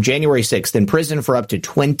protesters from January 6th in prison for up to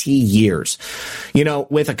 20 years. You know,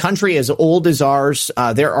 with a country as old as ours,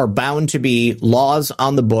 there are bound to be laws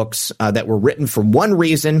on the books that were written for one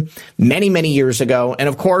reason many, many years ago. And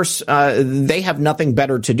of course, they have nothing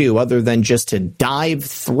better to do other than just to dive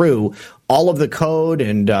through all of the code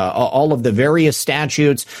and all of the various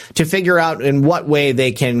statutes to figure out in what way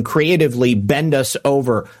they can creatively bend us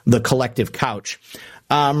over the collective couch.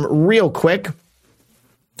 Real quick,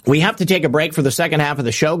 we have to take a break for the second half of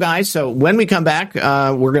the show, guys. So when we come back,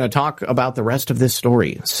 we're going to talk about the rest of this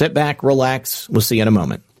story. Sit back, relax. We'll see you in a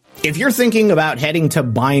moment. If you're thinking about heading to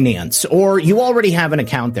Binance, or you already have an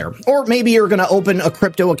account there, or maybe you're going to open a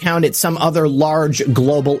crypto account at some other large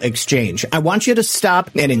global exchange, I want you to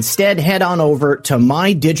stop and instead head on over to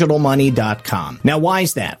mydigitalmoney.com. Now, why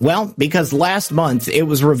is that? Well, because last month it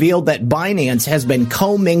was revealed that Binance has been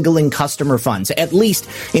commingling customer funds, at least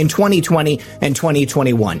in 2020 and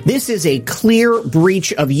 2021. This is a clear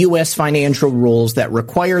breach of U.S. financial rules that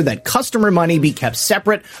require that customer money be kept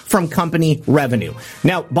separate from company revenue.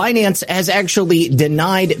 Now, Binance has actually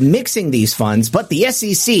denied mixing these funds, but the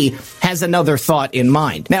SEC has another thought in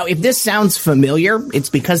mind. Now, if this sounds familiar, it's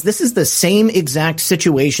because this is the same exact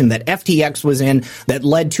situation that FTX was in that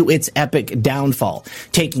led to its epic downfall,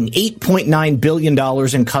 taking $8.9 billion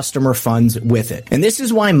in customer funds with it. And this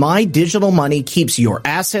is why My Digital Money keeps your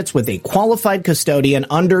assets with a qualified custodian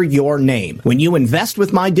under your name. When you invest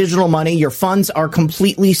with My Digital Money, your funds are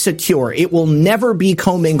completely secure. It will never be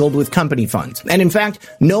commingled with company funds. And in fact,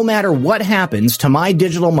 no matter what happens to My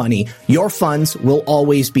Digital Money, your funds will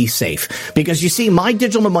always be safe. Because you see, My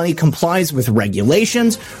Digital Money complies with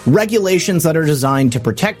regulations that are designed to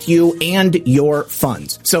protect you and your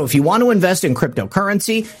funds. So if you want to invest in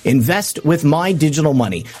cryptocurrency, invest with My Digital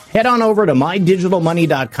Money. Head on over to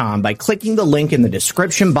mydigitalmoney.com by clicking the link in the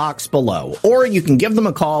description box below. Or you can give them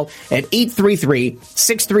a call at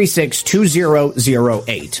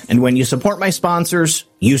 833-636-2008. And when you support my sponsors,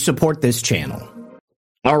 you support this channel.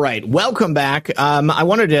 All right. Welcome back. I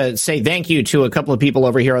wanted to say thank you to a couple of people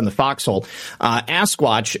over here on the Foxhole.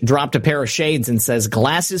 Askwatch dropped a pair of shades and says,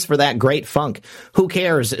 glasses for that great funk. Who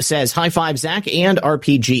cares? Says, high five, Zach and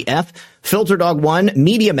RPGF. Filter Dog 1,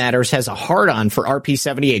 Media Matters has a hard-on for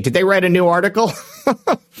RP78. Did they write a new article?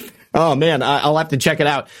 Oh, man, I'll have to check it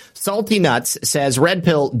out. Salty Nuts says, Red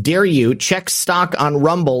Pill, dare you check stock on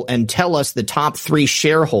Rumble and tell us the top 3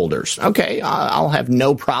 shareholders. Okay, I'll have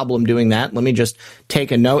no problem doing that. Let me just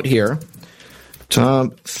take a note here.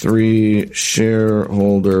 Top 3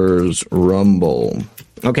 shareholders, Rumble.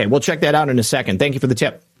 Okay, we'll check that out in a second. Thank you for the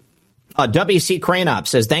tip. WC Cranop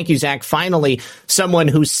says, thank you, Zach. Finally, someone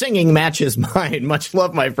whose singing matches mine. Much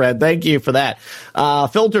love, my friend. Thank you for that.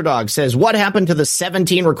 Filter Dog says, what happened to the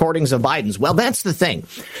 17 recordings of Biden's? Well, that's the thing.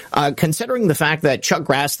 Considering the fact that Chuck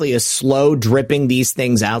Grassley is slow dripping these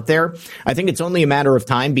things out there, I think it's only a matter of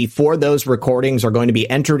time before those recordings are going to be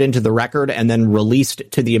entered into the record and then released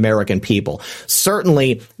to the American people.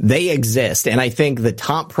 Certainly, they exist. And I think the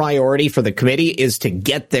top priority for the committee is to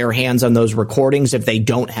get their hands on those recordings if they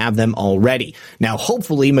don't have them already. Now,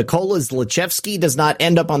 hopefully, Mykola Zlochevsky does not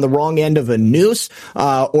end up on the wrong end of a noose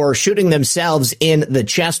or shooting themselves in the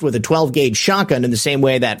chest with a 12-gauge shotgun in the same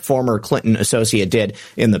way that former Clinton associate did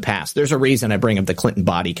in the past. There's a reason I bring up the Clinton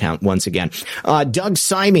body count once again. Doug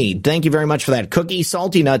Simey, thank you very much for that. Cookie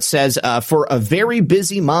Salty Nut says, for a very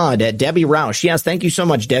busy mod at Debbie Roush. Yes, thank you so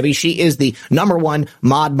much, Debbie. She is the #1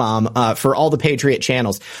 mod mom for all the Patriot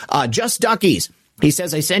channels. Just Duckies. He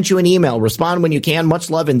says, I sent you an email. Respond when you can. Much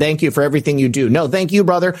love and thank you for everything you do. No, thank you,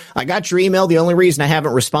 brother. I got your email. The only reason I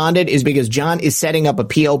haven't responded is because John is setting up a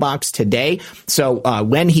P.O. box today. So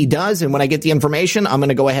when he does and when I get the information, I'm going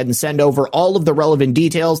to go ahead and send over all of the relevant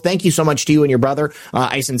details. Thank you so much to you and your brother.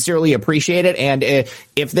 I sincerely appreciate it. And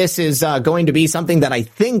if this is going to be something that I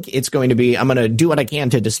think it's going to be, I'm going to do what I can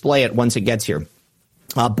to display it once it gets here.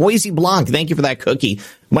 Boise Blanc, thank you for that cookie.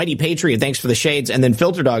 Mighty Patriot, thanks for the shades. And then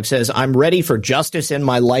Filter Dog says, I'm ready for justice in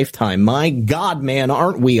my lifetime. My God, man,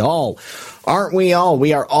 aren't we all? Aren't we all?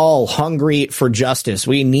 We are all hungry for justice.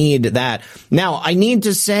 We need that. Now, I need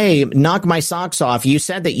to say, knock my socks off. You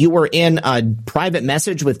said that you were in a private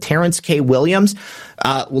message with Terrence K. Williams.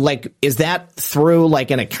 Is that through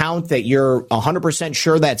an account that you're 100%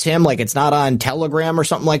 sure that's him? Like it's not on Telegram or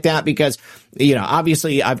something like that? Because,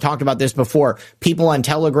 obviously I've talked about this before. People on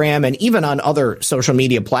Telegram and even on other social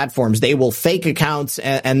media platforms, they will fake accounts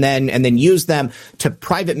and then use them to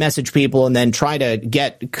private message people and then try to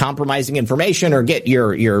get compromising information or get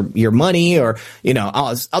your money or,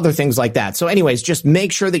 other things like that. So anyways, just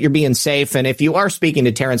make sure that you're being safe. And if you are speaking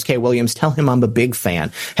to Terrence K. Williams, tell him I'm a big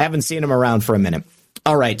fan. Haven't seen him around for a minute.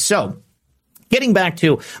 All right. So getting back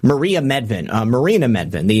to Marina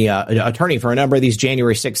Medvin, the attorney for a number of these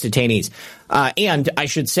January 6 detainees. And I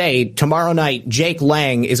should say, tomorrow night, Jake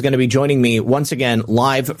Lang is going to be joining me once again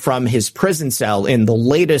live from his prison cell in the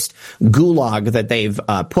latest gulag that they've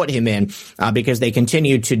put him in because they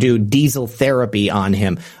continue to do diesel therapy on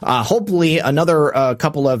him. Hopefully, another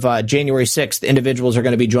couple of January 6th individuals are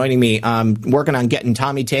going to be joining me, working on getting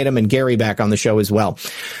Tommy Tatum and Gary back on the show as well.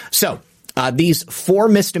 So, these 4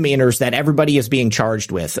 misdemeanors that everybody is being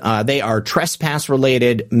charged with, they are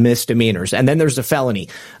trespass-related misdemeanors. And then there's a felony.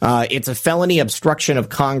 It's a felony obstruction of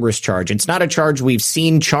Congress charge. It's not a charge we've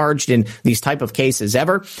seen charged in these type of cases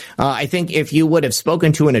ever. I think if you would have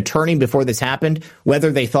spoken to an attorney before this happened,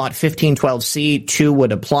 whether they thought 1512C2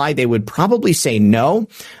 would apply, they would probably say no.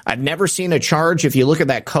 I've never seen a charge. If you look at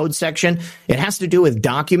that code section, it has to do with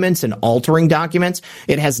documents and altering documents.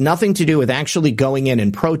 It has nothing to do with actually going in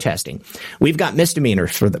and protesting. We've got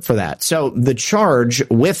misdemeanors for that. So the charge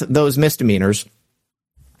with those misdemeanors,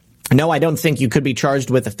 no, I don't think you could be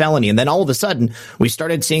charged with a felony. And then all of a sudden, we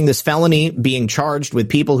started seeing this felony being charged with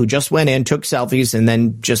people who just went in, took selfies, and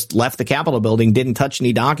then just left the Capitol building, didn't touch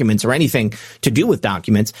any documents or anything to do with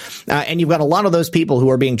documents. And you've got a lot of those people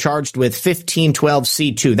who are being charged with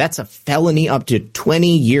 1512C2. That's a felony up to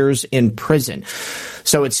 20 years in prison.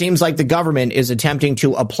 So it seems like the government is attempting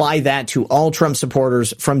to apply that to all Trump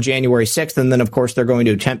supporters from January 6th. And then, of course, they're going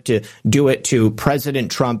to attempt to do it to President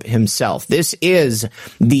Trump himself. This is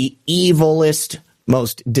the evilest,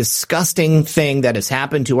 most disgusting thing that has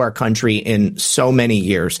happened to our country in so many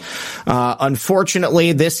years.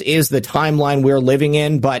 Unfortunately, this is the timeline we're living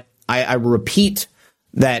in. But I repeat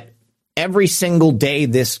that every single day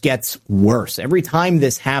this gets worse. Every time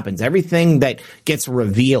this happens, everything that gets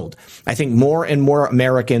revealed, I think more and more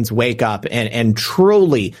Americans wake up and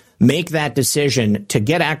truly make that decision to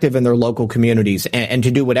get active in their local communities and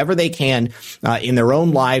to do whatever they can in their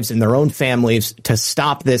own lives, in their own families, to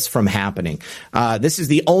stop this from happening. This is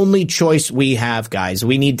the only choice we have, guys.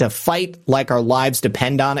 We need to fight like our lives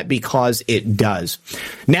depend on it, because it does.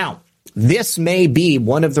 Now, this may be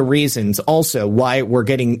one of the reasons also why we're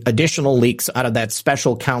getting additional leaks out of that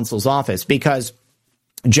special counsel's office, because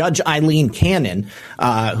Judge Eileen Cannon,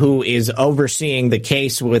 who is overseeing the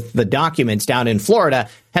case with the documents down in Florida,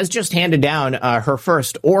 has just handed down her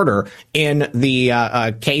first order in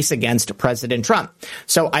the case against President Trump.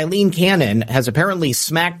 So Eileen Cannon has apparently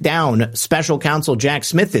smacked down special counsel Jack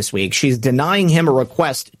Smith this week. She's denying him a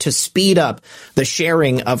request to speed up the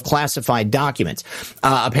sharing of classified documents.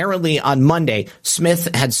 Apparently on Monday, Smith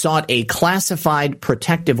had sought a classified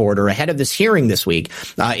protective order ahead of this hearing this week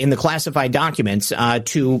in the classified documents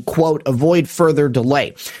to, quote, avoid further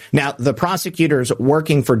delay. Now, the prosecutors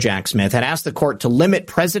working for Jack Smith had asked the court to limit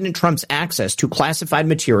President Trump's access to classified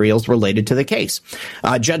materials related to the case.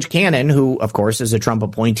 Judge Cannon, who, of course, is a Trump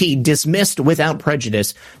appointee, dismissed without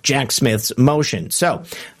prejudice Jack Smith's motion. So,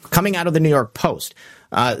 coming out of the New York Post,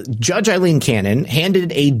 Judge Eileen Cannon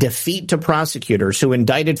handed a defeat to prosecutors who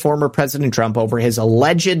indicted former President Trump over his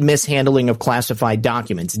alleged mishandling of classified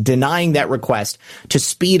documents, denying that request to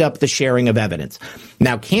speed up the sharing of evidence.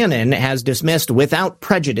 Now, Cannon has dismissed without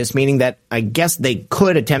prejudice, meaning that I guess they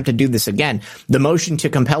could attempt to do this again, the motion to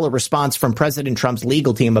compel a response from President Trump's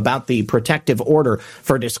legal team about the protective order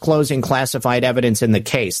for disclosing classified evidence in the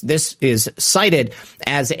case. This is cited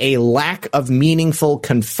as a lack of meaningful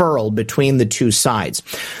conferral between the two sides.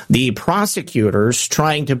 crimes. The prosecutors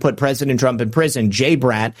trying to put President Trump in prison, Jay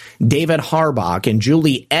Bratt, David Harbach, and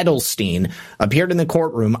Julie Edelstein, appeared in the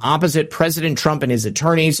courtroom opposite President Trump and his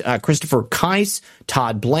attorneys, Christopher Kise,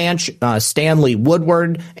 Todd Blanche, Stanley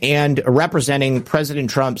Woodward, and representing President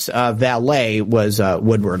Trump's valet was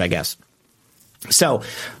Woodward, I guess. So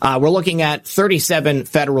we're looking at 37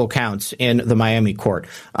 federal counts in the Miami court.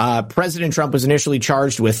 President Trump was initially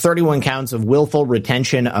charged with 31 counts of willful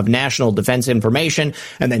retention of national defense information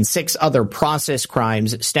and then 6 other process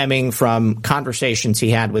crimes stemming from conversations he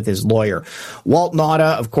had with his lawyer. Walt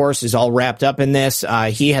Nauta, of course, is all wrapped up in this.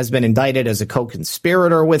 He has been indicted as a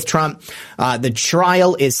co-conspirator with Trump. The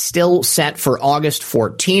trial is still set for August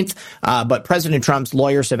 14th, but President Trump's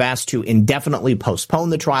lawyers have asked to indefinitely postpone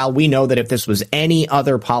the trial. We know that if this was any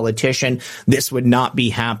other politician, this would not be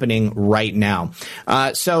happening right now.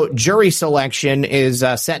 So jury selection is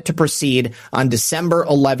set to proceed on December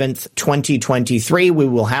 11th, 2023. We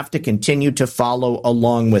will have to continue to follow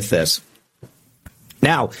along with this.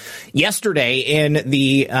 Now, yesterday in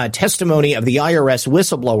the testimony of the IRS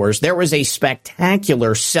whistleblowers, there was a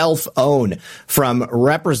spectacular self-own from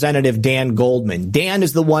Representative Dan Goldman. Dan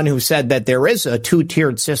is the one who said that there is a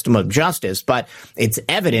two-tiered system of justice, but it's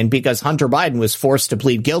evident because Hunter Biden was forced to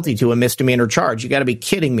plead guilty to a misdemeanor charge. You got to be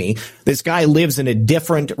kidding me. This guy lives in a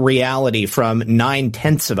different reality from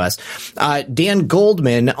 9/10 of us. Dan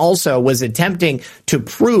Goldman also was attempting to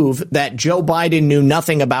prove that Joe Biden knew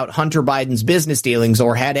nothing about Hunter Biden's business dealings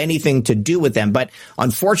or had anything to do with them. But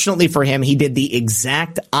unfortunately for him, he did the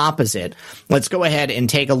exact opposite. Let's go ahead and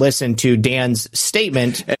take a listen to Dan's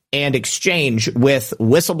statement and exchange with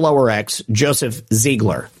whistleblower X Joseph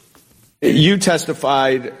Ziegler. You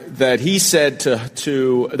testified that he said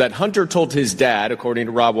that Hunter told his dad, according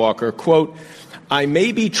to Rob Walker, quote, "I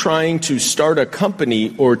may be trying to start a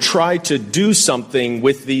company or try to do something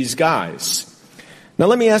with these guys." Now,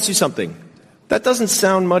 let me ask you something. That doesn't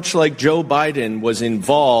sound much like Joe Biden was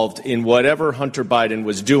involved in whatever Hunter Biden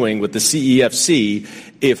was doing with the CEFC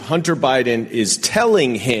if Hunter Biden is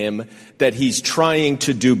telling him that he's trying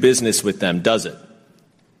to do business with them, does it?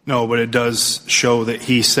 No, but it does show that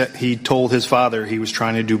he told his father he was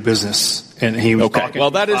trying to do business, and he was talking.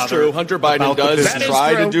 Well, that is true. Hunter Biden does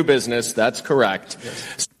try to do business. That's correct.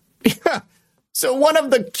 Yes. Yeah. So one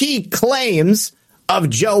of the key claims of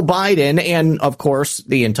Joe Biden and, of course,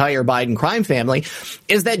 the entire Biden crime family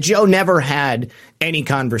is that Joe never had any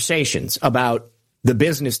conversations about the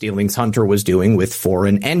business dealings Hunter was doing with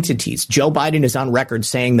foreign entities. Joe Biden is on record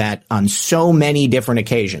saying that on so many different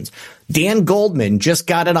occasions. Dan Goldman just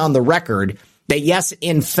got it on the record that, yes,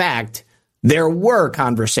 in fact, there were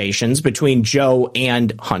conversations between Joe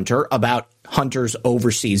and Hunter about Hunter's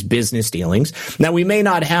overseas business dealings. Now, we may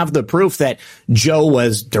not have the proof that Joe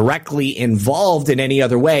was directly involved in any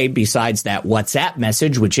other way besides that WhatsApp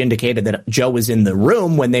message, which indicated that Joe was in the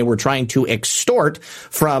room when they were trying to extort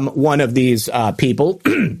from one of these people.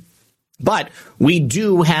 But we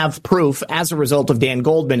do have proof as a result of Dan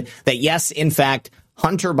Goldman that, yes, in fact,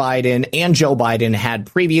 Hunter Biden and Joe Biden had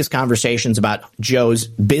previous conversations about Joe's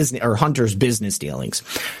business or Hunter's business dealings.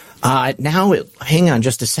 Hang on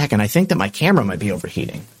just a second. I think that my camera might be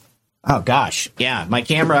overheating. Oh gosh. Yeah, my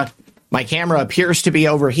camera appears to be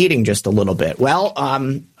overheating just a little bit. Well,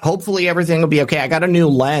 hopefully everything will be okay. I got a new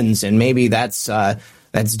lens and maybe that's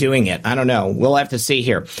doing it. I don't know. We'll have to see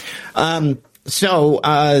here. So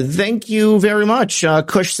thank you very much.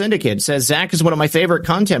 Kush Syndicate says, Zach is one of my favorite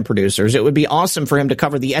content producers. It would be awesome for him to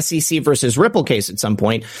cover the SEC versus Ripple case at some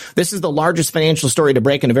point. This is the largest financial story to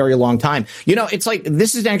break in a very long time. You know, it's like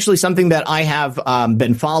this is actually something that I have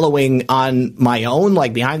been following on my own,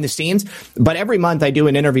 like behind the scenes. But every month I do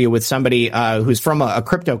an interview with somebody who's from a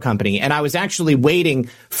crypto company. And I was actually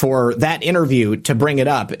waiting for that interview to bring it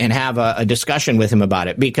up and have a discussion with him about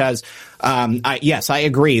it because yes, I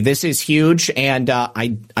agree. This is huge. And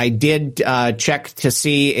I did check to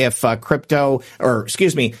see if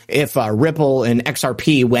if Ripple and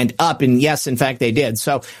XRP went up. And yes, in fact, they did.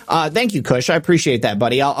 So thank you, Kush. I appreciate that,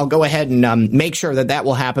 buddy. I'll go ahead and make sure that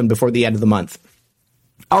will happen before the end of the month.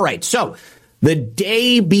 All right. So the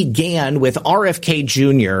day began with RFK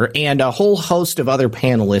Jr. and a whole host of other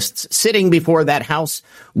panelists sitting before that House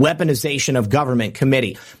Weaponization of Government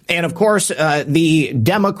Committee. And of course, the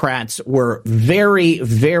Democrats were very,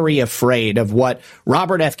 very afraid of what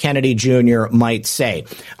Robert F. Kennedy Jr. might say.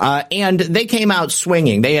 And they came out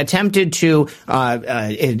swinging. They attempted to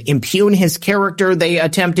impugn his character. They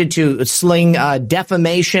attempted to sling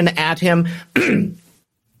defamation at him.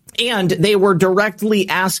 And they were directly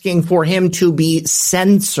asking for him to be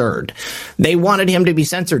censored. They wanted him to be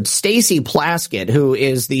censored. Stacey Plaskett, who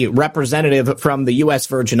is the representative from the U.S.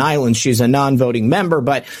 Virgin Islands, she's a non-voting member,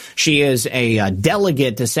 but she is a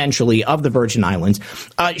delegate, essentially, of the Virgin Islands.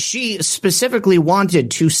 She specifically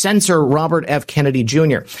wanted to censor Robert F. Kennedy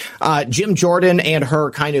Jr. Jim Jordan and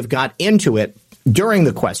her kind of got into it. During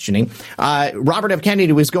the questioning, Robert F.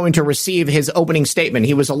 Kennedy was going to receive his opening statement.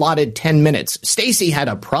 He was allotted 10 minutes. Stacey had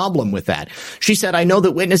a problem with that. She said, I know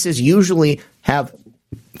that witnesses usually have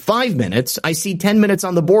 5 minutes. I see 10 minutes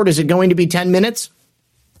on the board. Is it going to be 10 minutes?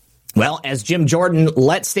 Well, as Jim Jordan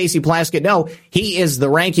let Stacey Plaskett know, he is the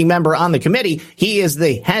ranking member on the committee. He is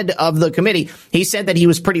the head of the committee. He said that he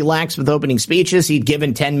was pretty lax with opening speeches. He'd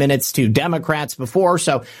given 10 minutes to Democrats before,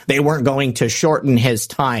 so they weren't going to shorten his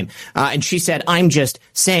time. And she said, I'm just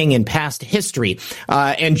saying in past history.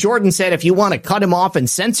 And Jordan said, if you want to cut him off and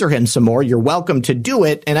censor him some more, you're welcome to do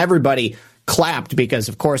it. And everybody clapped because,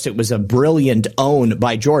 of course, it was a brilliant own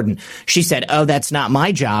by Jordan. She said, oh, that's not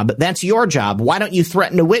my job. That's your job. Why don't you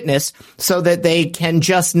threaten a witness so that they can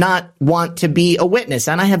just not want to be a witness?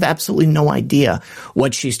 And I have absolutely no idea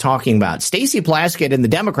what she's talking about. Stacey Plaskett and the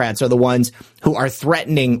Democrats are the ones who are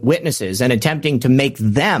threatening witnesses and attempting to make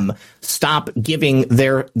them stop giving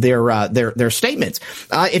their statements.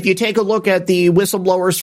 If you take a look at the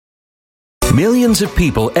whistleblowers, millions of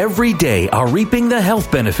people every day are reaping the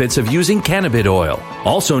health benefits of using cannabis oil,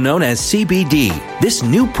 also known as CBD. This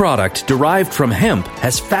new product derived from hemp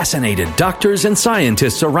has fascinated doctors and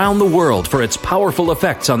scientists around the world for its powerful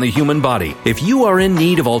effects on the human body. If you are in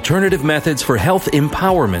need of alternative methods for health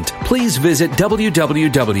empowerment, please visit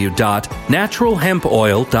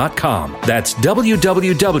www.naturalhempoil.com. That's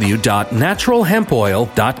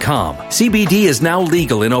www.naturalhempoil.com. CBD is now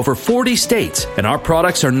legal in over 40 states, and our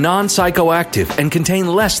products are non-psychoactive and contain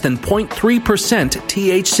less than 0.3%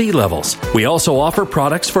 THC levels. We also offer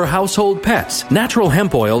products for household pets.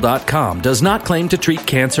 NaturalHempOil.com does not claim to treat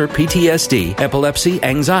cancer, PTSD, epilepsy,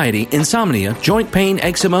 anxiety, insomnia, joint pain,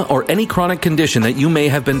 eczema, or any chronic condition that you may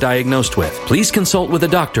have been diagnosed with. Please consult with a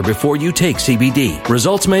doctor before you take CBD.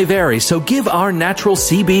 Results may vary, so give our natural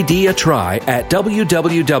CBD a try at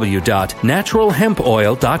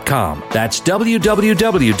www.naturalhempoil.com. That's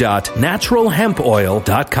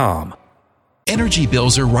www.naturalhempoil.com. Energy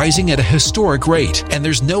bills are rising at a historic rate, and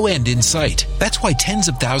there's no end in sight. That's why tens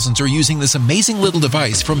of thousands are using this amazing little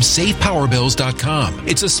device from SavePowerBills.com.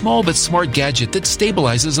 It's a small but smart gadget that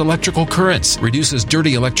stabilizes electrical currents, reduces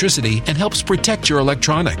dirty electricity, and helps protect your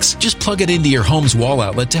electronics. Just plug it into your home's wall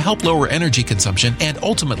outlet to help lower energy consumption and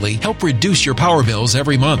ultimately help reduce your power bills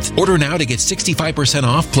every month. Order now to get 65%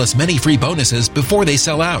 off plus many free bonuses before they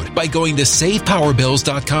sell out by going to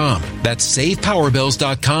SavePowerBills.com. That's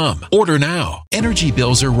SavePowerBills.com. Order now. Energy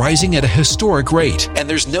bills are rising at a historic rate, and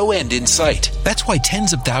there's no end in sight. That's why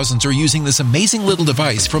tens of thousands are using this amazing little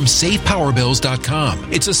device from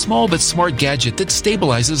SavePowerBills.com. It's a small but smart gadget that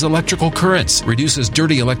stabilizes electrical currents, reduces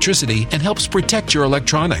dirty electricity, and helps protect your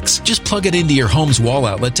electronics. Just plug it into your home's wall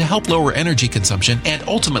outlet to help lower energy consumption and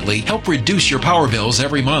ultimately help reduce your power bills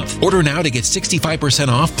every month. Order now to get 65%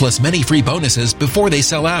 off plus many free bonuses before they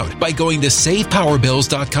sell out by going to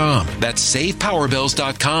SavePowerBills.com. That's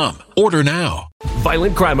SavePowerBills.com. Order now.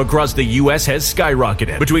 Violent crime across the U.S. has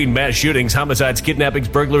skyrocketed. Between mass shootings, homicides, kidnappings,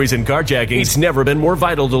 burglaries, and carjackings, it's never been more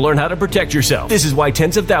vital to learn how to protect yourself. This is why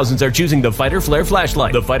tens of thousands are choosing the Fighter Flare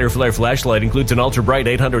flashlight. The Fighter Flare flashlight includes an ultra-bright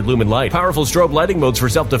 800 lumen light, powerful strobe lighting modes for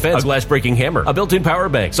self-defense, a glass-breaking hammer, a built-in power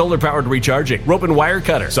bank, solar-powered recharging, rope and wire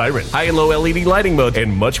cutter, siren, high and low LED lighting mode,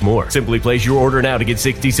 and much more. Simply place your order now to get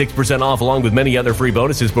 66% off along with many other free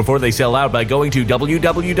bonuses before they sell out by going to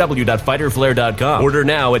www.fighterflare.com. Order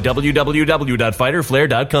now at www.fighterflare.com.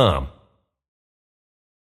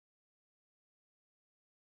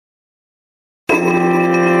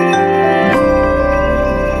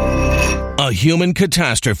 A human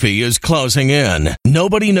catastrophe is closing in.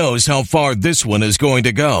 Nobody knows how far this one is going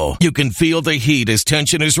to go. You can feel the heat as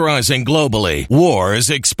tension is rising globally. War is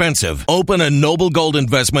expensive. Open a Noble Gold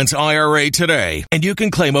Investments IRA today, and you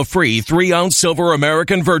can claim a free 3-ounce silver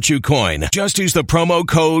American Virtue coin. Just use the promo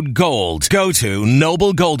code GOLD. Go to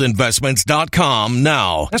noblegoldinvestments.com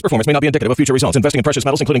now. Past performance may not be indicative of future results. Investing in precious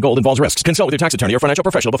metals, including gold, involves risks. Consult with your tax attorney or financial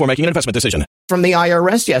professional before making an investment decision. From the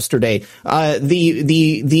IRS yesterday,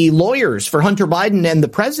 the lawyers for Hunter Biden and the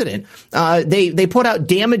president, they put out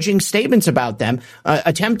damaging statements about them,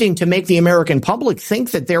 attempting to make the American public think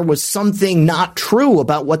that there was something not true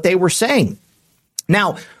about what they were saying.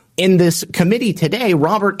 Now, in this committee today,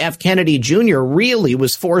 Robert F. Kennedy Jr. really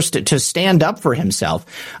was forced to stand up for himself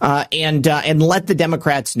and let the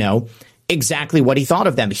Democrats know exactly what he thought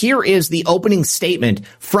of them. Here is the opening statement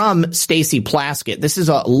from Stacey Plaskett. This is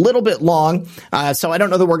a little bit long, so I don't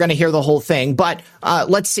know that we're going to hear the whole thing, but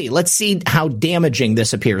let's see how damaging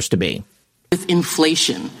this appears to be. With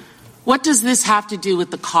inflation, what does this have to do with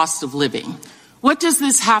the cost of living? What does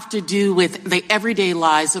this have to do with the everyday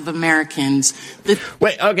lives of Americans?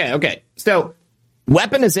 Okay. So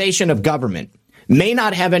weaponization of government may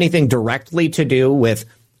not have anything directly to do with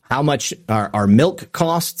how much our milk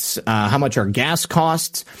costs, how much our gas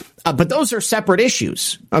costs. But those are separate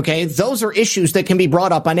issues. OK, those are issues that can be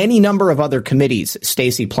brought up on any number of other committees.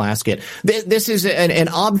 Stacey Plaskett. This is an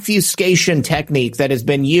obfuscation technique that has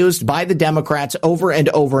been used by the Democrats over and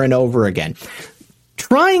over and over again,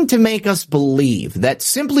 trying to make us believe that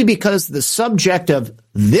simply because the subject of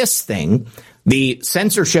this thing, the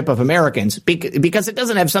censorship of Americans, because it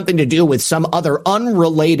doesn't have something to do with some other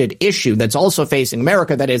unrelated issue that's also facing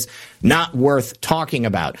America that is not worth talking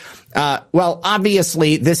about. Well,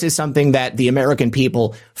 obviously, this is something that the American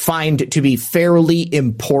people find to be fairly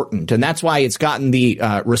important, and that's why it's gotten the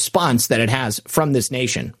response that it has from this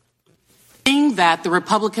nation. Thing that the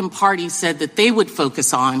Republican Party said that they would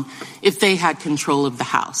focus on if they had control of the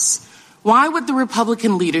House. Why would the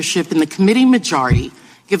Republican leadership and the committee majority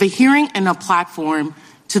give a hearing and a platform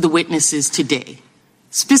to the witnesses today,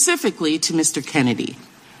 specifically to Mr. Kennedy,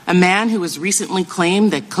 a man who has recently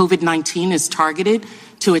claimed that COVID-19 is targeted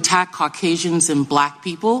to attack Caucasians and black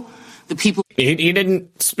people? The people he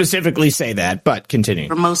didn't specifically say that, but continue.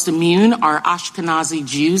 Are most immune are Ashkenazi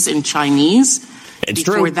Jews and Chinese. It's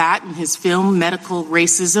Before true. that, in his film Medical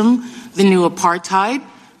Racism, The New Apartheid,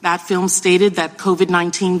 that film stated that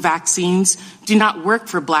COVID-19 vaccines do not work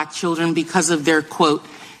for black children because of their, quote,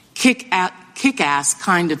 kick-ass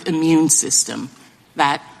kind of immune system,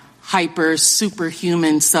 that hyper,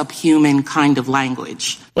 superhuman, subhuman kind of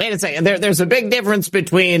language. Wait a second. There's a big difference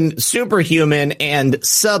between superhuman and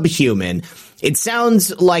subhuman. It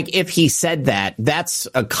sounds like if he said that, that's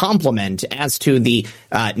a compliment as to the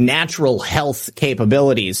natural health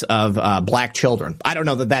capabilities of black children. I don't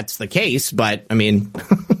know that that's the case, but, I mean,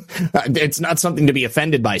 it's not something to be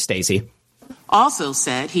offended by, Stacey. He also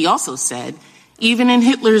said, even in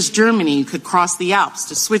Hitler's Germany, you could cross the Alps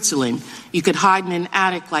to Switzerland. You could hide in an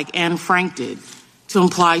attic like Anne Frank did, to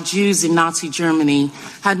imply Jews in Nazi Germany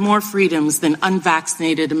had more freedoms than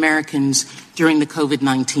unvaccinated Americans during the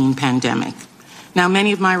COVID-19 pandemic. Now,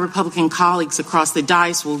 many of my Republican colleagues across the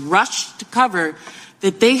dais will rush to cover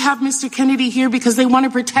that they have Mr. Kennedy here because they want to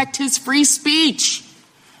protect his free speech,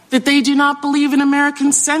 that they do not believe in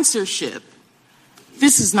American censorship.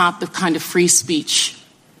 This is not the kind of free speech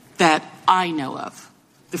that I know of,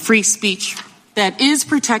 the free speech that is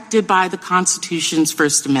protected by the Constitution's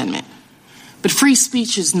First Amendment. But free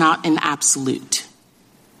speech is not an absolute.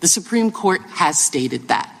 The Supreme Court has stated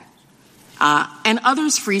that. And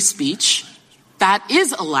others' free speech that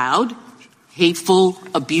is allowed, hateful,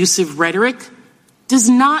 abusive rhetoric, does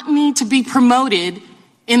not need to be promoted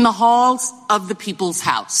in the halls of the people's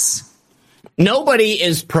house. Nobody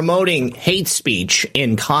is promoting hate speech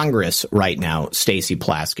in Congress right now, Stacey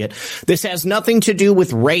Plaskett. This has nothing to do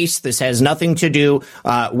with race. This has nothing to do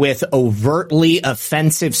with overtly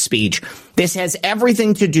offensive speech. This has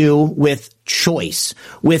everything to do with choice,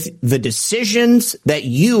 with the decisions that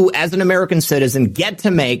you as an American citizen get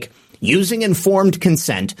to make using informed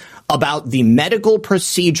consent about the medical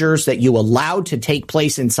procedures that you allow to take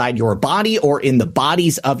place inside your body or in the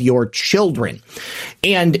bodies of your children.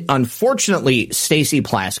 And unfortunately, Stacey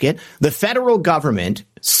Plaskett, the federal government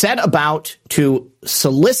set about to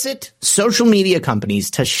solicit social media companies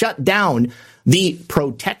to shut down the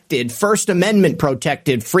protected, First Amendment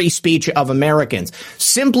protected free speech of Americans,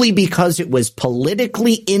 simply because it was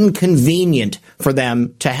politically inconvenient for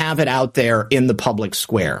them to have it out there in the public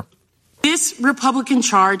square. This Republican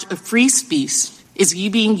charge of free speech is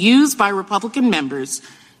being used by Republican members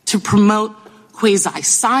to promote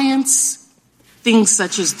quasi-science, things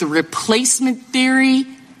such as the replacement theory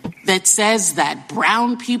that says that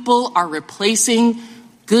brown people are replacing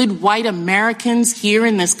good white Americans here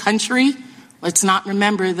in this country. Let's not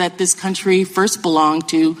remember that this country first belonged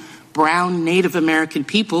to brown Native American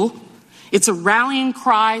people. It's a rallying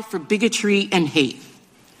cry for bigotry and hate.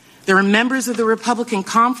 There are members of the Republican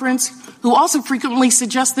conference who also frequently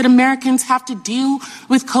suggest that Americans have to deal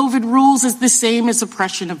with COVID rules as the same as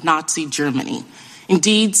oppression of Nazi Germany.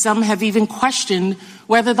 Indeed, some have even questioned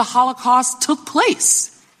whether the Holocaust took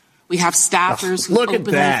place. We have staffers who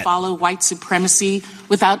openly follow white supremacy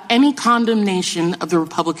without any condemnation of the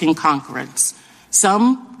Republican conference.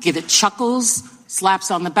 Some give it chuckles,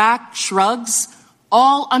 slaps on the back, shrugs,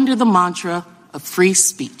 all under the mantra of free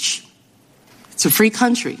speech. It's a free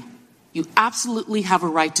country. You absolutely have a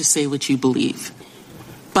right to say what you believe.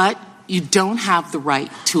 But you don't have the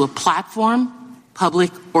right to a platform,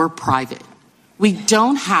 public or private. We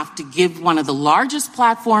don't have to give one of the largest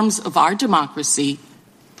platforms of our democracy,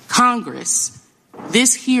 Congress,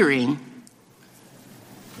 this hearing.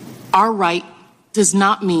 Our right does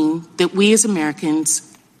not mean that we as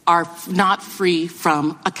Americans are not free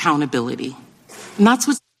from accountability. And that's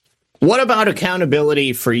What about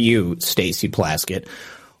accountability for you, Stacey Plaskett?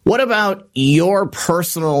 What about your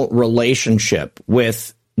personal relationship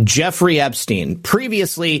with Jeffrey Epstein,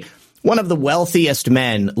 previously one of the wealthiest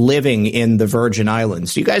men living in the Virgin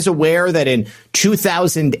Islands? Are you guys aware that in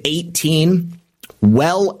 2018,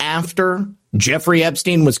 well after Jeffrey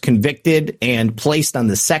Epstein was convicted and placed on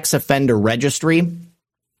the sex offender registry,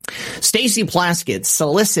 Stacey Plaskett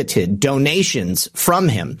solicited donations from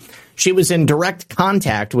him. She was in direct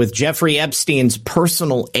contact with Jeffrey Epstein's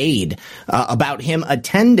personal aide about him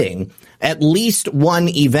attending at least one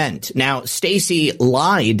event. Now, Stacey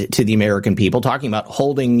lied to the American people, talking about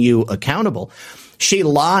holding you accountable. She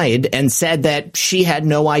lied and said that she had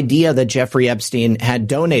no idea that Jeffrey Epstein had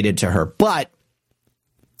donated to her. But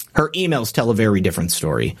her emails tell a very different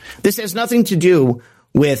story. This has nothing to do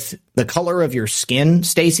with the color of your skin,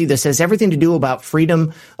 Stacey. This has everything to do about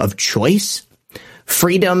freedom of choice,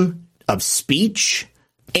 freedom of speech,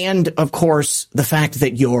 and, of course, the fact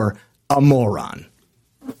that you're a moron.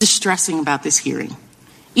 Distressing about this hearing.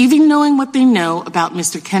 Even knowing what they know about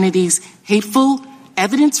Mr. Kennedy's hateful,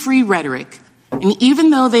 evidence-free rhetoric, and even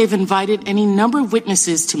though they've invited any number of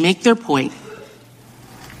witnesses to make their point,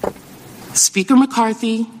 Speaker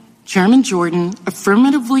McCarthy, Chairman Jordan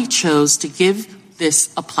affirmatively chose to give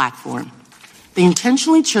this a platform. They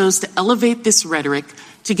intentionally chose to elevate this rhetoric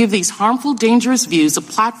to give these harmful, dangerous views a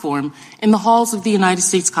platform in the halls of the United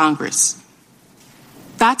States Congress.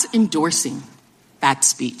 That's endorsing that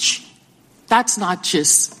speech. That's not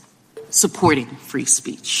just supporting free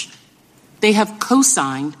speech. They have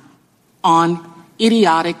co-signed on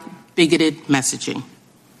idiotic, bigoted messaging.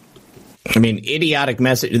 I mean, idiotic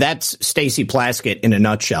message. That's Stacey Plaskett in a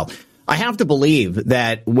nutshell. I have to believe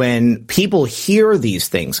that when people hear these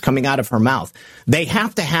things coming out of her mouth, they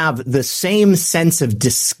have to have the same sense of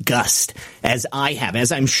disgust as I have,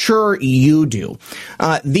 as I'm sure you do.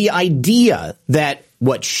 The idea that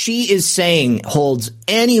what she is saying holds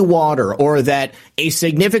any water, or that a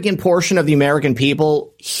significant portion of the American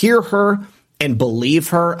people hear her and believe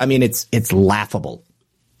her, I mean, it's laughable.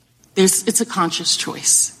 It's a conscious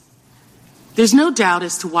choice. There's no doubt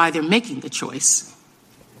as to why they're making the choice.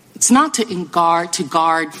 It's not to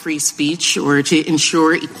guard free speech or to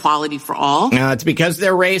ensure equality for all. It's because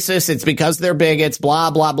they're racist. It's because they're bigots.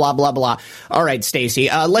 Blah, blah, blah, blah, blah. All right, Stacey,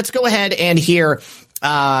 let's go ahead and hear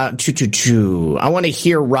I want to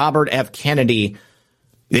hear Robert F. Kennedy.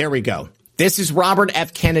 There we go. This is Robert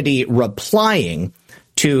F. Kennedy replying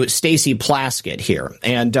to Stacey Plaskett here.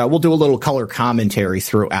 And we'll do a little color commentary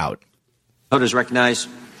throughout. Voters recognize.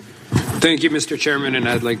 Thank you, Mr. Chairman, and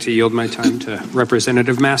I'd like to yield my time to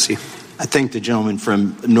Representative Massey. I thank the gentleman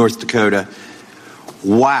from North Dakota.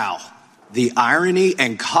 Wow. The irony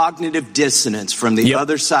and cognitive dissonance from the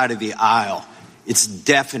other side of the aisle. It's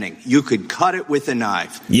deafening. You could cut it with a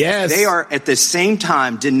knife. Yes. They are at the same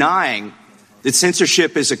time denying that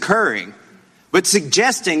censorship is occurring, but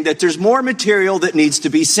suggesting that there's more material that needs to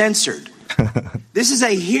be censored. This is a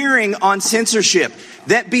hearing on censorship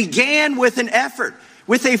that began with an effort,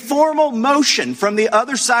 with a formal motion from the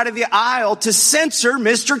other side of the aisle to censor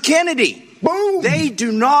Mr. Kennedy. Boom. They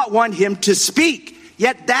do not want him to speak.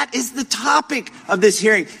 Yet that is the topic of this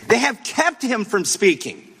hearing. They have kept him from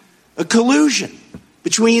speaking. A collusion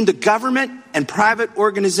between the government and private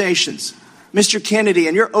organizations. Mr. Kennedy,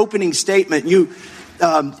 in your opening statement, you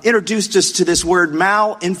introduced us to this word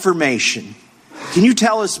malinformation. Can you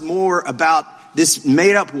tell us more about this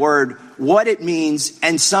made-up word, what it means,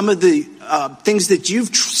 and some of the things that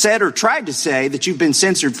you've said or tried to say that you've been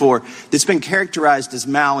censored for that's been characterized as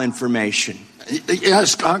malinformation?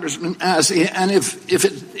 Yes, Congressman Massey, and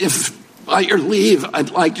if by your leave, I'd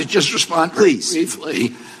like to just respond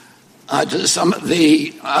briefly to some of the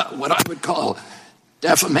what I would call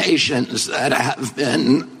defamations that have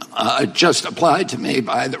been just applied to me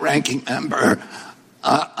by the ranking member.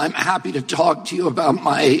 I'm happy to talk to you about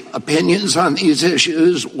my opinions on these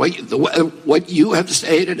issues. What you have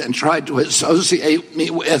stated and tried to associate me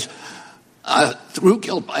with through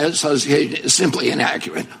guilt by association is simply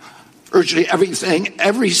inaccurate. Virtually everything,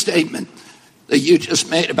 every statement that you just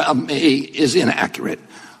made about me is inaccurate.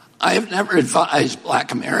 I have never advised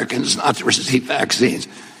black Americans not to receive vaccines.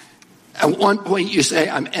 At one point you say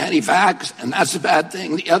I'm anti-vax, and that's a bad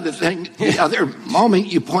thing. The other moment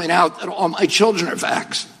you point out that all my children are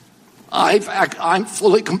vax. I'm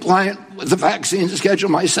fully compliant with the vaccine schedule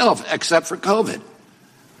myself, except for COVID.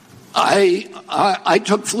 I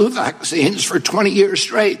took flu vaccines for 20 years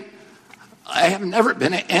straight. I have never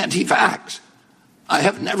been anti-vax. I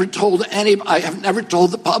have never told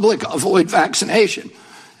the public avoid vaccination.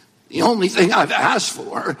 The only thing I've asked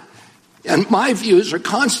for, and my views are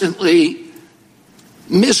constantly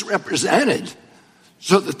misrepresented,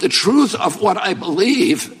 so that the truth of what I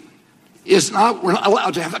believe is not, we're not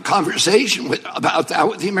allowed to have a conversation about that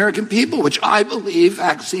with the American people, which I believe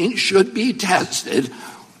vaccines should be tested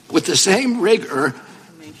with the same rigor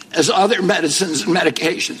as other medicines and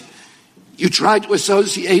medications. You tried to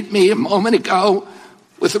associate me a moment ago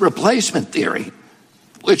with the replacement theory,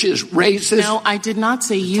 which is racist. No, I did not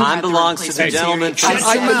say you. Time belongs to the gentleman.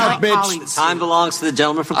 Time belongs to the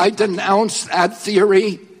gentleman from. I denounce that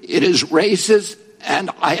theory. It is racist,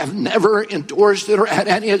 and I have never endorsed it or had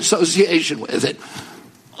any association with it.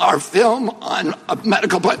 Our film on a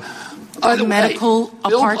medical, by the way,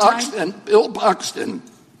 Bill Buxton,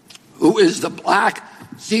 who is the black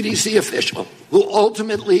CDC official who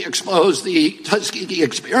ultimately exposed the Tuskegee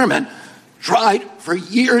experiment, tried for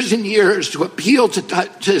years and years to appeal to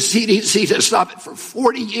CDC to stop it for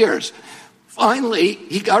 40 years. Finally,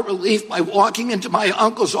 he got relief by walking into my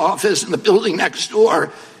uncle's office in the building next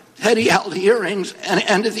door. Teddy held hearings and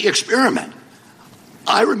ended the experiment.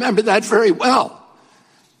 I remember that very well.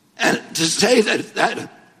 And to say that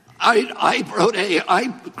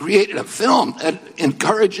I created a film that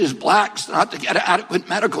encourages blacks not to get adequate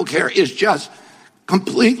medical care is just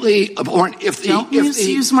completely abhorrent. Don't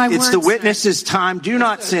misuse my words. It's the witness's time. Do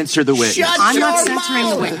not censor the witness. I'm not censoring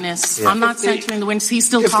the witness. Yeah. I'm not censoring the witness. He's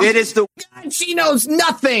still talking. It is the. God, she knows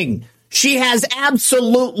nothing. She has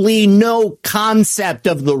absolutely no concept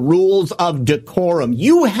of the rules of decorum.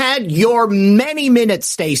 You had your many minutes,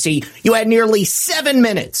 Stacey. You had nearly 7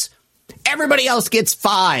 minutes. Everybody else gets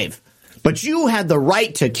 5. But you had the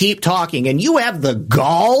right to keep talking, and you have the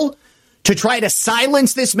gall to try to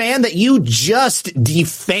silence this man that you just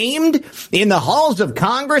defamed in the halls of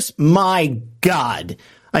Congress. My God.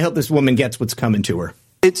 I hope this woman gets what's coming to her.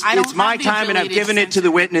 It's my time, and I've given it to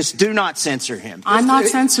the witness. Do not censor him. I'm not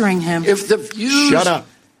censoring him. If the views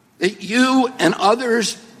that you and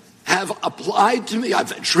others have applied to me,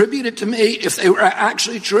 I've attributed to me, if they were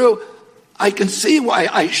actually true, I can see why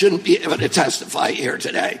I shouldn't be able to testify here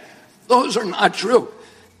today. Those are not true.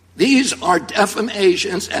 These are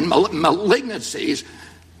defamations and malignancies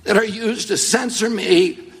that are used to censor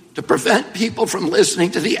me, to prevent people from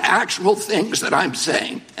listening to the actual things that I'm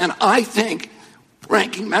saying. And I think,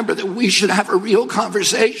 ranking member, that we should have a real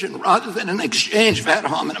conversation rather than an exchange of ad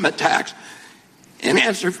hominem attacks. And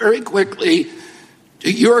answer very quickly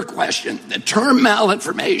to your question, the term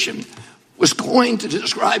malinformation was coined to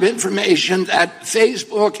describe information that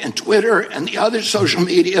Facebook and Twitter and the other social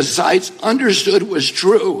media sites understood was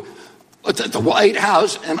true, but that the White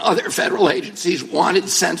House and other federal agencies wanted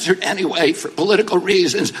censored anyway for political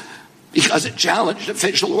reasons because it challenged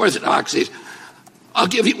official orthodoxies. I'll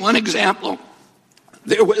give you one example.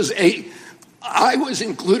 I was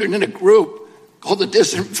included in a group called the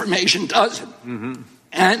Disinformation Dozen. Mm-hmm.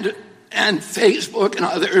 And Facebook and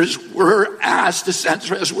others were asked to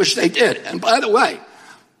censor us, which they did. And by the way,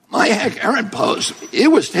 my Heck Aaron post, it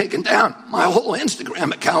was taken down. My whole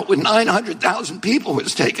Instagram account with 900,000 people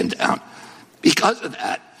was taken down because of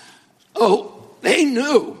that. Oh, they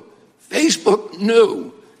knew, Facebook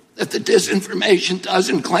knew that the Disinformation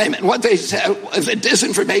Dozen claim, and what they said, the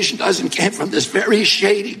Disinformation Dozen came from this very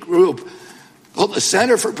shady group called the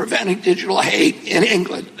Center for Preventing Digital Hate in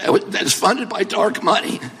England that is funded by dark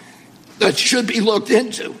money that should be looked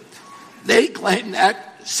into. They claim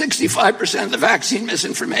that 65% of the vaccine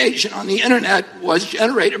misinformation on the internet was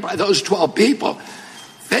generated by those 12 people.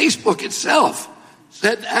 Facebook itself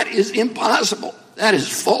said that is impossible. That is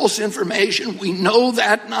false information. We know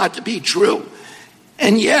that not to be true.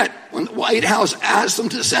 And yet, when the White House asked them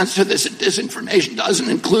to censor this Disinformation Dozen,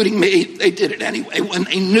 including me, they did it anyway when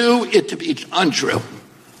they knew it to be untrue.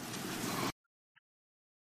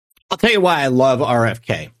 I'll tell you why I love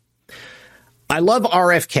RFK. I love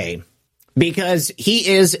RFK because he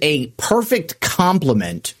is a perfect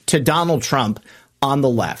complement to Donald Trump on the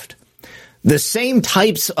left. The same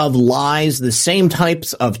types of lies, the same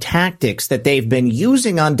types of tactics that they've been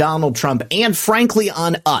using on Donald Trump and, frankly,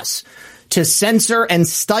 on us to censor and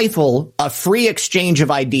stifle a free exchange of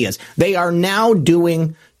ideas, they are now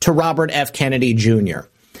doing to Robert F. Kennedy Jr.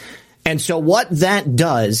 And so what that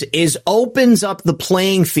does is opens up the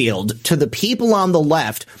playing field to the people on the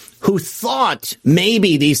left who thought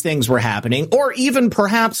maybe these things were happening, or even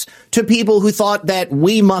perhaps to people who thought that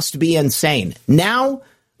we must be insane. Now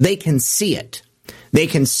they can see it. They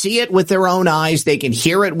can see it with their own eyes. They can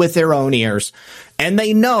hear it with their own ears. And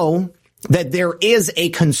they know that there is a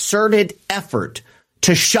concerted effort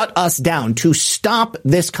to shut us down, to stop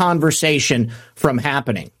this conversation from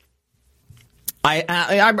happening.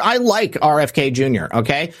 I like RFK Jr.,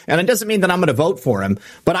 okay? And it doesn't mean that I'm going to vote for him,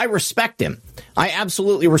 but I respect him. I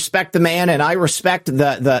absolutely respect the man, and I respect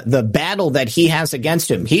the battle that he has against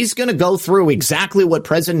him. He's going to go through exactly what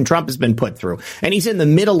President Trump has been put through, and he's in the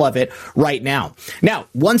middle of it right now. Now,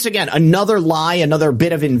 once again, another lie, another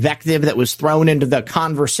bit of invective that was thrown into the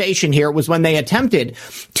conversation here was when they attempted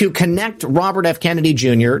to connect Robert F. Kennedy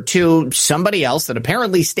Jr. to somebody else that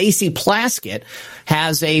apparently Stacey Plaskett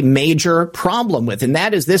has a major problem with, and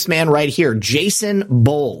that is this man right here, Jason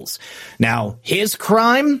Bowles. Now, his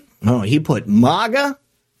crime? Oh, he put MAGA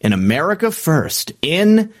and America First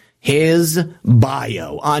in his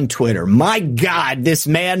bio on Twitter. My God, this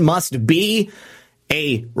man must be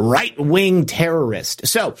a right-wing terrorist.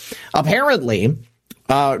 So, apparently,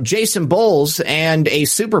 Jason Bowles and a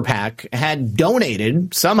super PAC had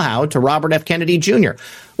donated somehow to Robert F. Kennedy Jr.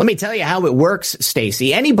 Let me tell you how it works,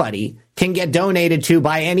 Stacey. Anybody can get donated to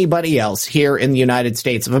by anybody else here in the United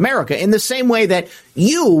States of America in the same way that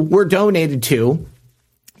you were donated to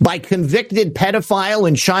by convicted pedophile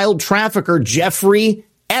and child trafficker Jeffrey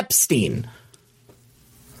Epstein.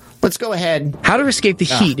 Let's go ahead. How to escape the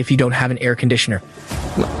heat if you don't have an air conditioner.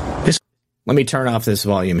 Let me turn off this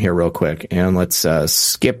volume here real quick, and let's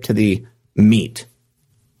skip to the meat.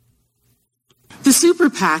 The super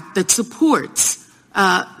PAC that supports,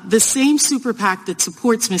 the same super PAC that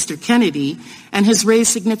supports Mr. Kennedy and has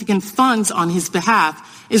raised significant funds on his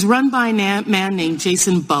behalf is run by a man named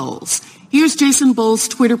Jason Bowles. Here's Jason Bowles'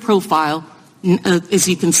 Twitter profile, as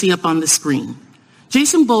you can see up on the screen.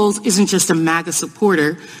 Jason Bowles isn't just a MAGA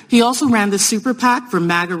supporter. He also ran the super PAC for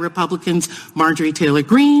MAGA Republicans Marjorie Taylor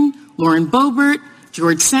Greene, Lauren Boebert,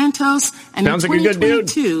 George Santos, and in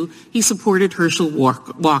 2022, he supported Herschel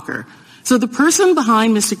Walker. So the person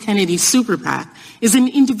behind Mr. Kennedy's super PAC is an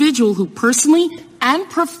individual who personally and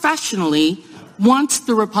professionally wants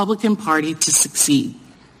the Republican Party to succeed.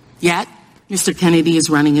 Yet, Mr. Kennedy is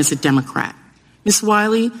running as a Democrat. Ms.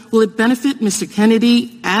 Wiley, will it benefit Mr.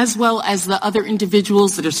 Kennedy as well as the other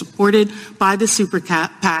individuals that are supported by the super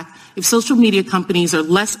PAC if social media companies are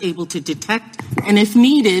less able to detect and, if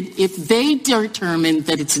needed, if they determine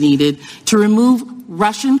that it's needed, to remove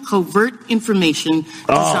Russian covert information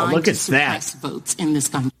designed to suppress votes in this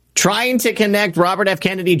country? Trying to connect Robert F.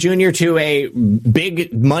 Kennedy Jr. to a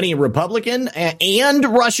big money Republican and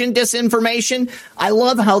Russian disinformation. I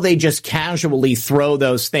love how they just casually throw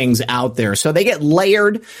those things out there. So they get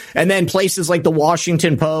layered, and then places like the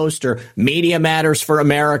Washington Post or Media Matters for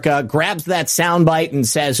America grabs that soundbite and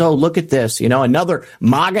says, oh, look at this, another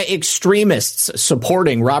MAGA extremists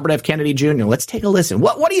supporting Robert F. Kennedy Jr. Let's take a listen.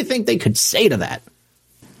 What do you think they could say to that?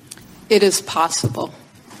 It is possible.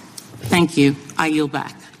 Thank you. I yield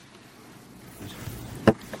back.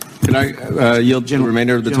 Can I yield the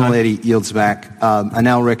remainder of the time? Lady yields back. I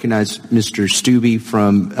now recognize Mr. Stubbe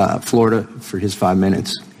from Florida for his 5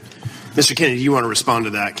 minutes. Mr. Kennedy, do you want to respond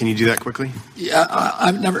to that? Can you do that quickly? Yeah,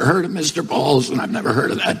 I've never heard of Mr. Bowles, and I've never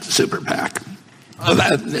heard of that super PAC.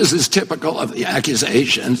 This is typical of the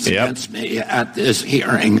accusations against me at this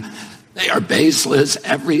hearing. They are baseless.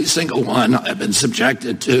 Every single one I've been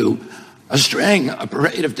subjected to a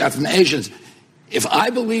parade of defamations. If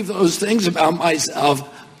I believe those things about myself,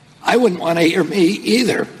 I wouldn't want to hear me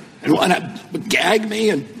either. I'd want to gag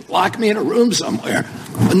me and lock me in a room somewhere.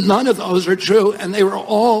 But none of those are true, and they were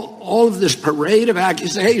all of this parade of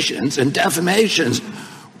accusations and defamations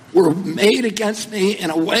were made against me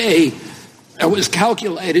in a way that was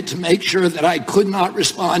calculated to make sure that I could not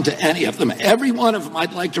respond to any of them. Every one of them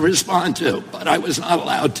I'd like to respond to, but I was not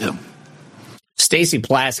allowed to. Stacey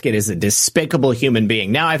Plaskett is a despicable human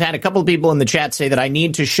being. Now, I've had a couple of people in the chat say that I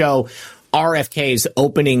need to show RFK's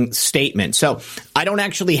opening statement. So I don't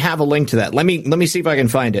actually have a link to that. Let me see if I can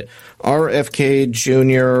find it. RFK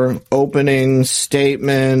Jr. opening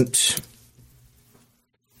statement.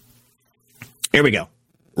 Here we go.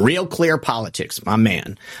 Real Clear Politics, my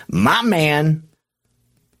man. My man.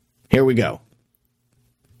 Here we go.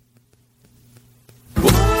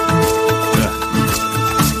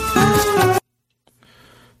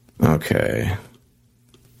 Okay.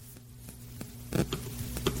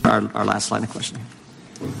 Our last line of questioning.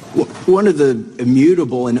 One of the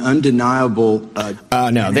immutable and undeniable.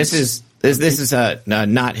 No, this is This is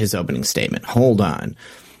not his opening statement. Hold on.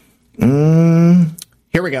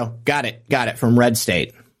 Here we go. Got it from Red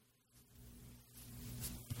State.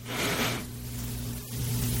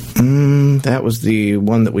 That was the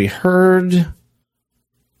one that we heard.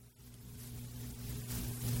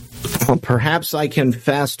 Well, perhaps I can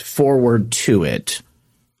fast forward to it.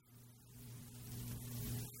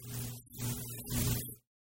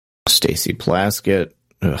 Stacey Plaskett.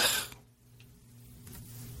 Ugh.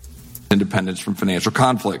 Independence from financial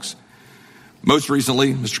conflicts. Most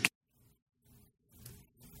recently, Mr.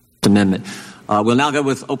 Amendment. We'll now go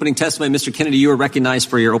with opening testimony. Mr. Kennedy, you are recognized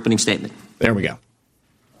for your opening statement. There we go.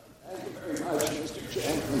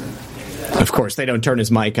 Of course, they don't turn his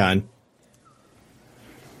mic on.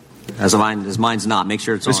 As mine's not. Make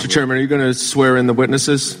sure it's on. Mr. Chairman, are you going to swear in the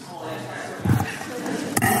witnesses?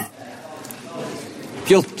 If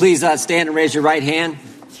you'll please stand and raise your right hand.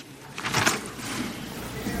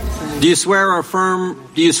 Do you swear or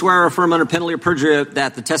affirm under penalty of perjury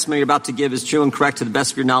that the testimony you're about to give is true and correct to the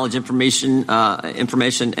best of your knowledge, information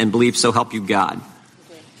and belief, so help you God?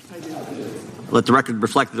 Let the record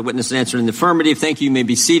reflect that the witness answered in the affirmative. Thank you. You may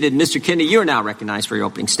be seated. Mr. Kennedy, you are now recognized for your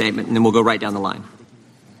opening statement, and then we'll go right down the line.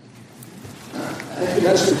 Thank you,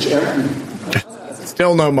 Mr. Chairman.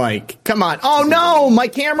 Still no mic. Come on. Oh, no, my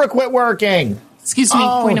camera quit working. Excuse me,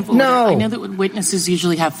 point of order. No. I know that witnesses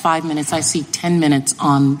usually have 5 minutes. I see 10 minutes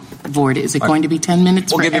on the board. Is it going to be 10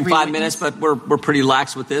 minutes? We'll give him 5 witness? minutes, but we're pretty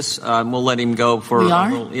lax with this. We'll let him go for. We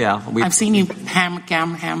are? I've seen you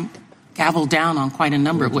gavel down on quite a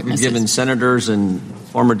number of witnesses. We've given senators and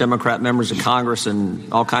former Democrat members of Congress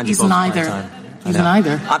and all kinds of folks. He's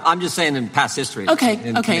neither. I'm just saying in past history.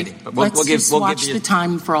 Okay. Let's watch the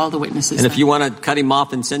time for all the witnesses. And if you want to cut him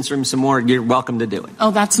off and censor him some more, you're welcome to do it. Oh,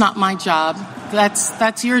 that's not my job.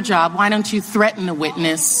 That's your job. Why don't you threaten a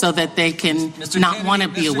witness so that they can not want to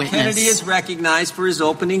be a witness? Mr. Kennedy is recognized for his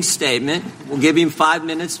opening statement. We'll give him 5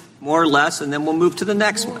 minutes, more or less, and then we'll move to the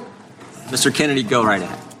next one. Mr. Kennedy, go right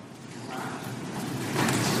ahead.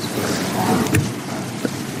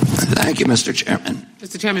 Thank you, Mr. Chairman.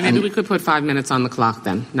 Mr. Chairman, maybe we could put 5 minutes on the clock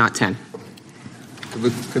then, not 10.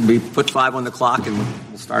 Could we put 5 on the clock and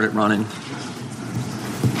we'll start it running?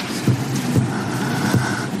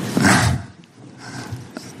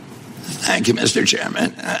 Thank you, Mr.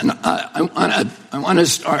 Chairman. And I want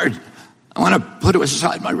to put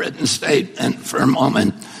aside my written statement for a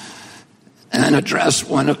moment and address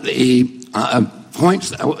one of the points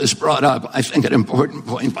that was brought up. I think an important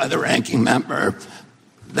point by the ranking member,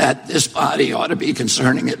 that this body ought to be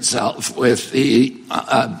concerning itself with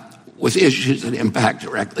with issues that impact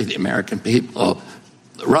directly the American people.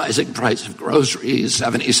 The rising price of groceries,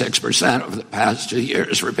 76% over the past 2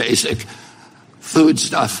 years for basic food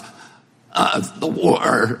stuff, the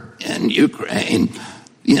war in Ukraine,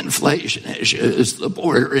 the inflation issues, the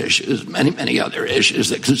border issues, many, many other issues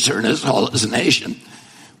that concern us all as a nation.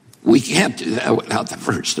 We can't do that without the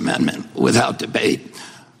First Amendment, without debate.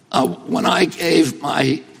 When I gave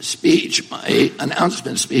my speech, my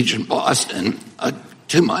announcement speech in Boston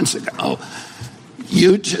 2 months ago,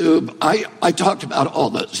 YouTube, I talked about all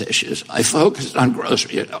those issues. I focused on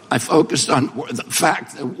grocery. I focused on the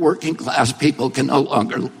fact that working class people can no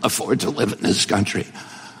longer afford to live in this country.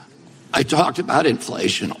 I talked about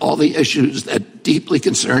inflation, all the issues that deeply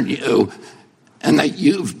concern you, and that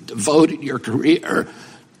you've devoted your career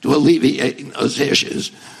to alleviating those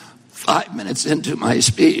issues. 5 minutes into my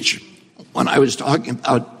speech, when I was talking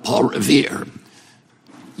about Paul Revere,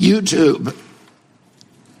 YouTube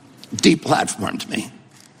deplatformed me.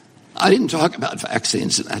 I didn't talk about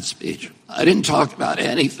vaccines in that speech. I didn't talk about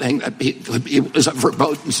anything that was a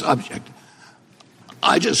verboten subject.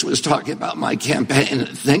 I just was talking about my campaign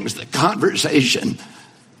and things, the conversation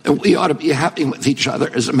that we ought to be having with each other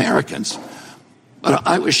as Americans. But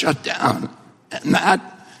I was shut down, and that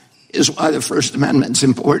is why the First Amendment's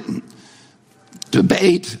important.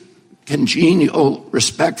 Debate, congenial,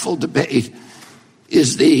 respectful debate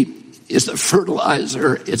is the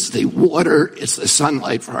fertilizer, it's the water, it's the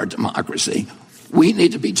sunlight for our democracy. We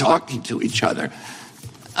need to be talking to each other.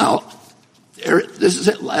 Now, this is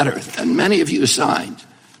a letter that many of you signed,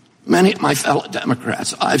 many of my fellow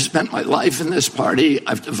Democrats. I've spent my life in this party.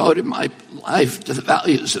 I've devoted my life to the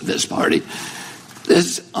values of this party.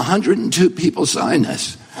 There's 102 people signed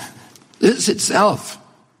this. This itself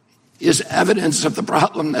is evidence of the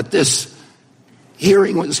problem that this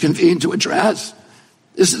hearing was convened to address.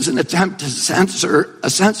 This is an attempt to censor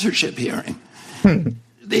a censorship hearing.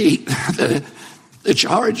 The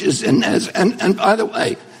charges in this, and by the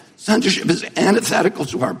way, censorship is antithetical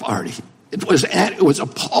to our party. It was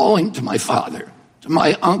appalling to my father, to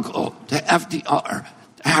my uncle, to FDR,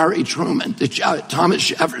 to Harry Truman, to Thomas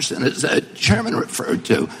Jefferson, as the chairman referred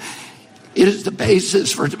to. It is the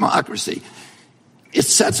basis for democracy. It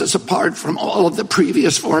sets us apart from all of the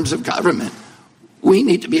previous forms of government. We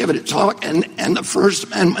need to be able to talk, and the First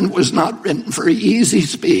Amendment was not written for easy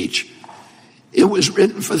speech. It was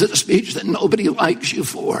written for the speech that nobody likes you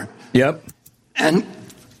for. Yep. And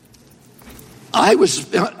I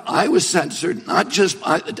was censored not just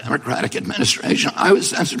by the Democratic administration. I was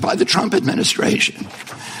censored by the Trump administration.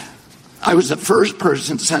 I was the first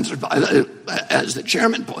person censored by as the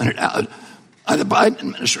chairman pointed out, by the Biden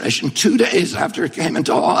administration 2 days after it came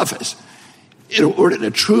into office. It ordered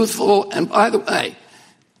a truthful, and by the way,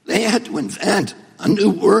 they had to invent a new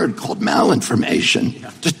word called malinformation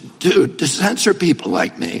to censor people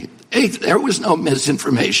like me. There was no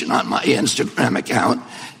misinformation on my Instagram account.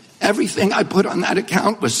 Everything I put on that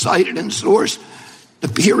account was cited and sourced to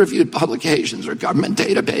peer-reviewed publications or government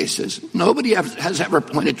databases. Nobody has ever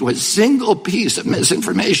pointed to a single piece of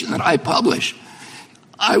misinformation that I published.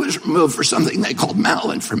 I was removed for something they called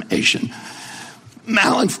malinformation.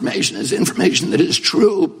 Malinformation is information that is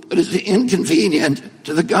true, but is inconvenient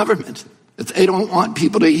to the government, that they don't want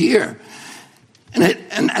people to hear.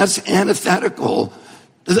 And that's antithetical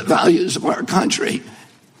to the values of our country.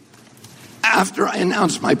 After I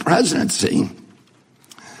announced my presidency,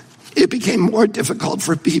 it became more difficult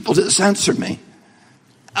for people to censor me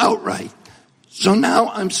outright. So now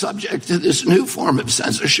I'm subject to this new form of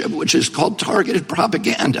censorship, which is called targeted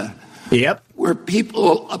propaganda. Yep. Where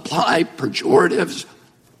people apply pejoratives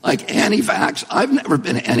like anti-vax. I've never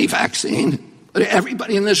been anti-vaccine, but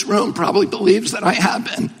everybody in this room probably believes that I have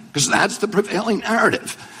been, because that's the prevailing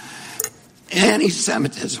narrative.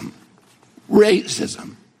 Anti-Semitism,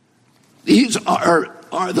 racism. These are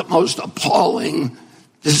the most appalling,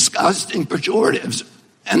 disgusting pejoratives,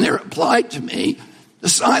 and they're applied to me to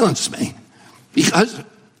silence me, because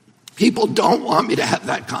people don't want me to have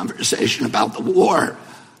that conversation about the war,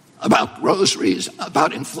 about groceries,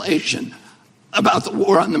 about inflation, about the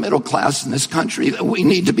war on the middle class in this country that we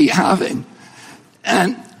need to be having.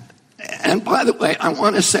 And by the way, I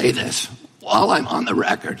want to say this while I'm on the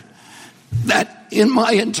record, that in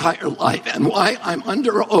my entire life, and why I'm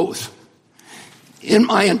under oath, in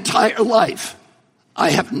my entire life,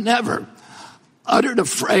 I have never uttered a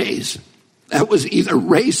phrase that was either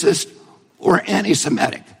racist or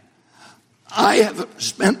anti-Semitic. I have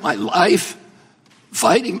spent my life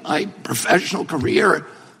fighting my professional career,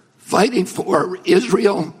 fighting for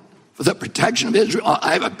Israel, for the protection of Israel.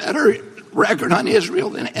 I have a better record on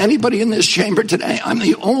Israel than anybody in this chamber today. I'm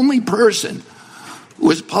the only person who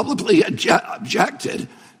has publicly objected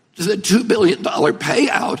to the $2 billion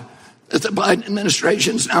payout that the Biden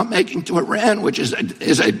administration is now making to Iran, which is a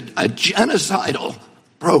genocidal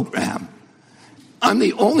program. I'm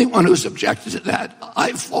the only one who's objected to that.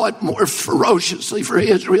 I fought more ferociously for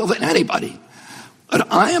Israel than anybody.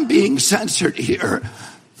 But I am being censored here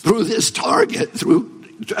through this target,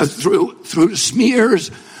 through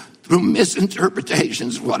smears, through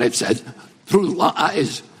misinterpretations of what I've said, through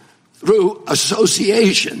lies, through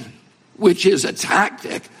association, which is a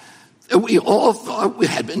tactic that we all thought we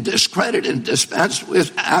had been discredited and dispensed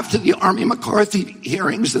with after the Army McCarthy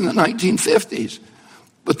hearings in the 1950s.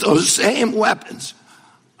 But those same weapons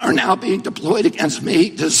are now being deployed against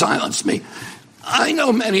me to silence me. I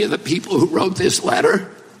know many of the people who wrote this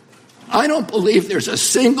letter. I don't believe there's a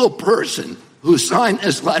single person who signed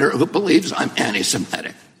this letter who believes I'm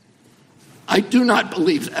anti-Semitic. I do not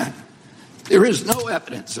believe that. There is no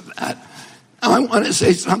evidence of that. Now, I want to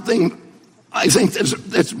say something I think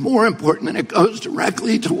that's more important, and it goes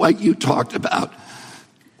directly to what you talked about,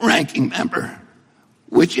 ranking member,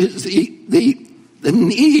 which is the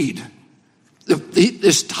need,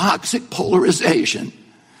 this toxic polarization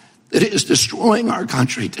that is destroying our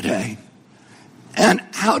country today. And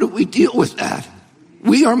how do we deal with that?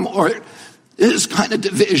 This kind of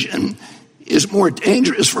division is more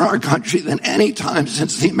dangerous for our country than any time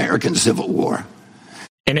since the American Civil War.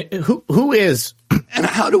 And who is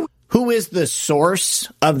the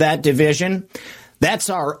source of that division?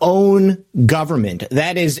 That's our own government.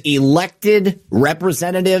 That is elected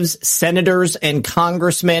representatives, senators, and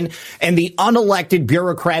congressmen, and the unelected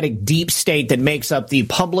bureaucratic deep state that makes up the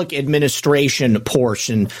public administration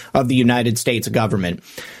portion of the United States government.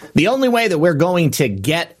 The only way that we're going to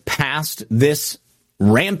get past this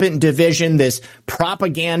rampant division, this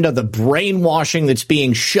propaganda, the brainwashing that's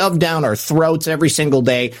being shoved down our throats every single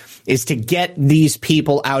day, is to get these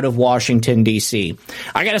people out of Washington, D.C.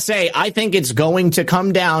 I got to say, I think it's going to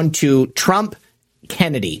come down to Trump,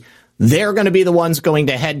 Kennedy. They're going to be the ones going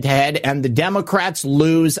to head, and the Democrats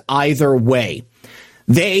lose either way.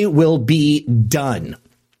 They will be done.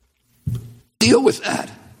 deal with that?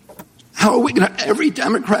 How are we going to, every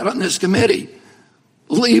Democrat on this committee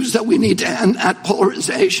believes that we need to end that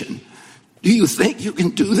polarization. Do you think you can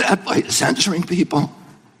do that by censoring people?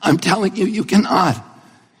 I'm telling you, you cannot.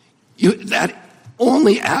 That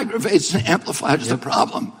only aggravates and amplifies the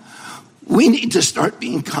problem. We need to start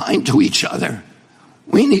being kind to each other.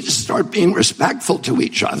 We need to start being respectful to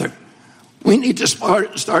each other. We need to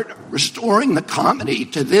start restoring the comedy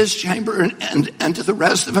to this chamber and to the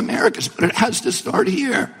rest of America, but it has to start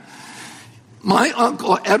here. My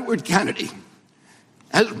uncle, Edward Kennedy,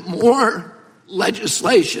 has more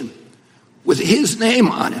legislation with his name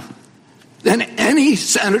on it than any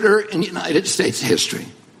senator in United States history.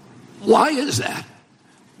 Why is that?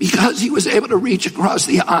 Because he was able to reach across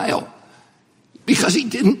the aisle, because he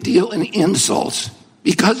didn't deal in insults,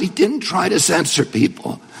 because he didn't try to censor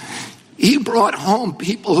people. He brought home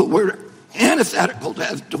people who were antithetical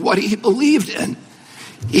to what he believed in.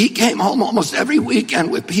 He came home almost every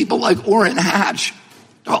weekend with people like Orrin Hatch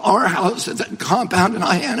to our house at the compound in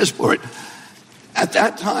Hyannisport. At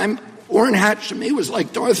that time, Orrin Hatch to me was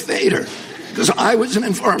like Darth Vader, because I was an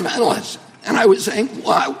environmentalist. And I was saying,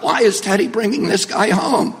 why is Teddy bringing this guy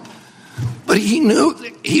home? But he knew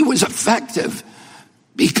that he was effective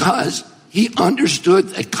because he understood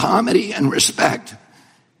that comedy and respect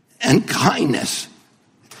and kindness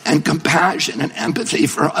and compassion and empathy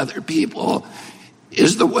for other people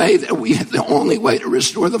is the way that the only way to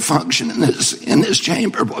restore the function in this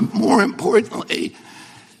chamber. But more importantly,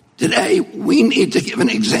 today we need to give an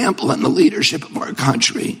example in the leadership of our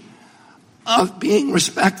country of being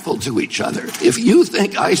respectful to each other. If you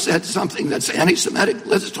think I said something that's anti-Semitic,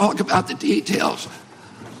 let's talk about the details.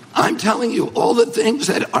 I'm telling you all the things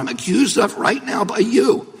that I'm accused of right now by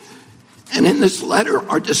you. And in this letter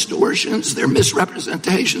are distortions, they're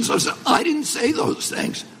misrepresentations. I didn't say those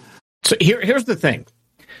things. So here's the thing.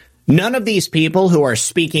 None of these people who are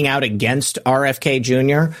speaking out against RFK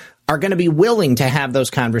Jr. are going to be willing to have those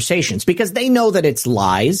conversations because they know that it's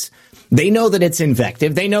lies. They know that it's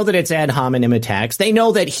invective. They know that it's ad hominem attacks. They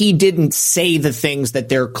know that he didn't say the things that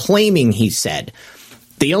they're claiming he said.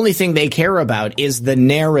 The only thing they care about is the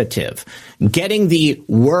narrative, getting the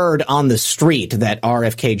word on the street that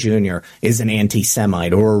RFK Jr. is an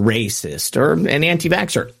anti-Semite or a racist or an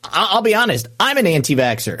anti-vaxxer. I'll be honest, I'm an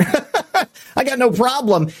anti-vaxxer. I got no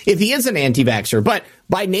problem if he is an anti-vaxxer, but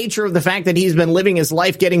by nature of the fact that he's been living his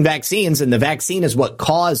life getting vaccines and the vaccine is what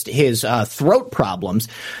caused his throat problems,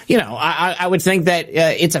 I would think that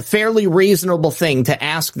it's a fairly reasonable thing to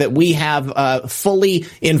ask that we have fully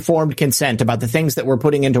informed consent about the things that we're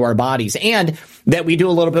putting into our bodies and that we do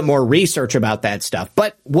a little bit more research about that stuff.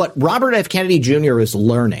 But what Robert F. Kennedy Jr. is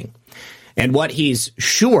learning and what he's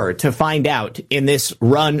sure to find out in this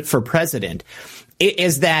run for president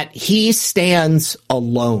is that he stands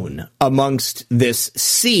alone amongst this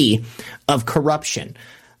sea of corruption.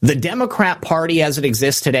 The Democrat Party as it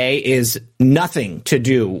exists today is nothing to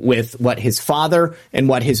do with what his father and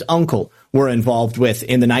what his uncle were involved with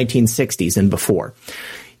in the 1960s and before.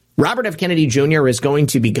 Robert F. Kennedy Jr. is going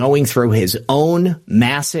to be going through his own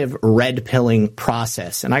massive red pilling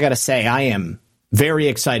process. And I got to say, I am very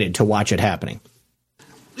excited to watch it happening.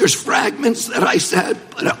 There's fragments that I said,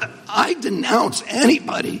 but I denounce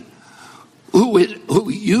anybody who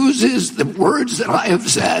uses the words that I have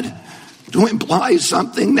said to imply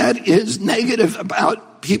something that is negative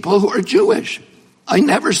about people who are Jewish. I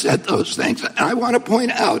never said those things. And I want to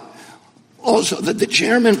point out also that the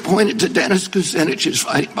chairman pointed to Dennis Kucinich, who's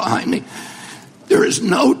fighting behind me. There is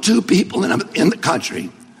no two people in the country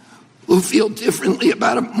who feel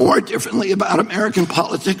more differently about American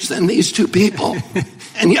politics than these two people.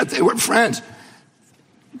 And yet they were friends.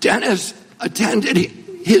 Dennis attended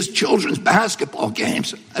his children's basketball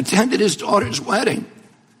games, attended his daughter's wedding.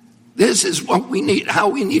 This is what we need, how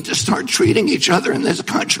we need to start treating each other in this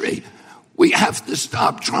country. We have to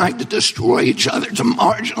stop trying to destroy each other, to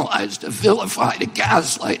marginalize, to vilify, to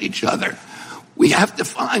gaslight each other. We have to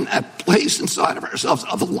find that place inside of ourselves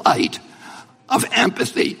of light, of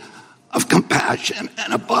empathy, of compassion,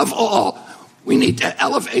 and above all, we need to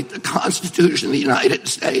elevate the Constitution of the United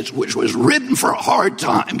States, which was written for hard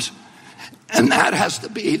times, and that has to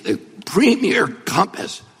be the premier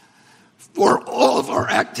compass for all of our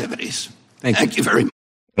activities. Thank you very much.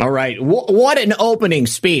 All right. What an opening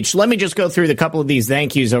speech. Let me just go through the couple of these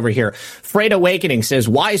thank yous over here. Freight Awakening says,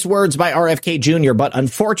 wise words by RFK Jr., but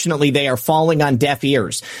unfortunately they are falling on deaf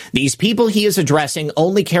ears. These people he is addressing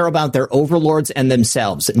only care about their overlords and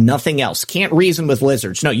themselves, nothing else. Can't reason with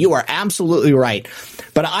lizards. No, you are absolutely right.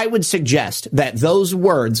 But I would suggest that those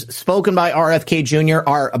words spoken by RFK Jr.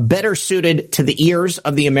 are better suited to the ears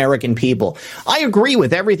of the American people. I agree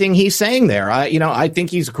with everything he's saying there. I think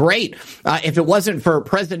he's great. If it wasn't for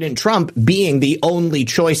President Trump being the only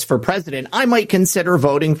choice for president, I might consider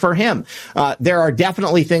voting for him. There are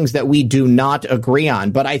definitely things that we do not agree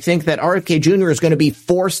on, but I think that RFK Jr. is going to be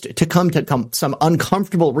forced to come to some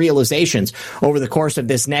uncomfortable realizations over the course of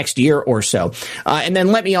this next year or so. And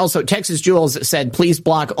then let me also, Texas Jules said, please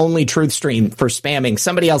block only Truth Stream for spamming.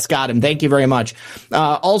 Somebody else got him. Thank you very much.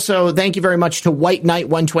 Also, thank you very much to White Knight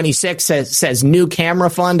 126 says new camera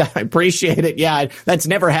fund. I appreciate it. Yeah, that's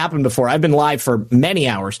never happened before. I've been live for many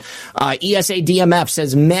hours. ESA DMF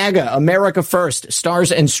says MAGA, America first,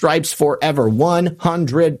 stars and stripes forever,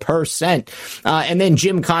 100%. And then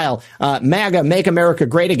Jim Kyle, MAGA, make America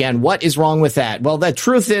great again. What is wrong with that? Well, the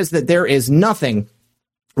truth is that there is nothing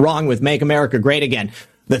wrong with make America great again.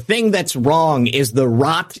 The thing that's wrong is the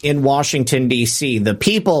rot in Washington, D.C., the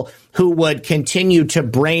people who would continue to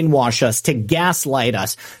brainwash us, to gaslight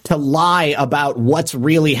us, to lie about what's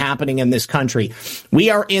really happening in this country.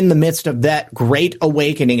 We are in the midst of that great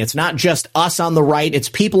awakening. It's not just us on the right, it's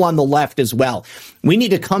people on the left as well. We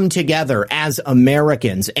need to come together as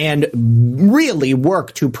Americans and really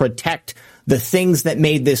work to protect the things that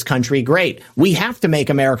made this country great. We have to make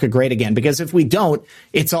America great again, because if we don't,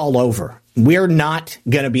 it's all over. We're not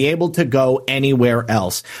going to be able to go anywhere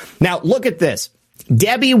else. Now, look at this.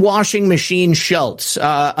 Debbie Washing Machine Schultz,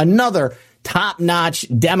 another top-notch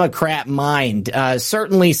Democrat mind,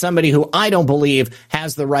 certainly somebody who I don't believe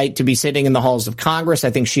has the right to be sitting in the halls of Congress. I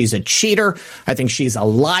think she's a cheater. I think she's a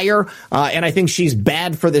liar. And I think she's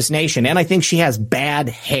bad for this nation. And I think she has bad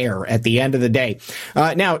hair at the end of the day.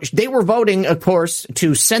 Now, they were voting, of course,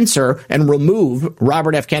 to censor and remove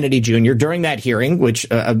Robert F. Kennedy Jr. during that hearing, which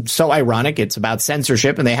so ironic. It's about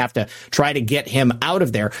censorship, and they have to try to get him out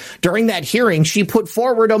of there. During that hearing, she put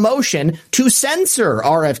forward a motion to censor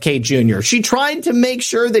RFK Jr. She tried to make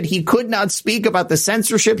sure that he could not speak about the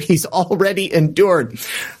censorship he's already endured.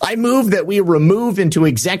 I move that we remove into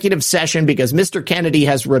executive session because Mr. Kennedy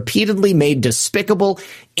has repeatedly made despicable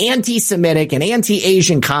anti-Semitic and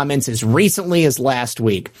anti-Asian comments as recently as last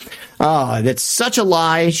week. Oh, that's such a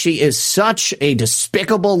lie. She is such a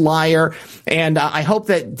despicable liar. And I hope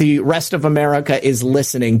that the rest of America is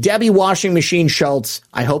listening. Debbie Washing Machine Schultz,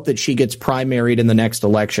 I hope that she gets primaried in the next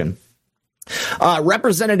election.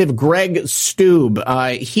 Representative Greg Stube,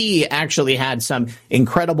 he actually had some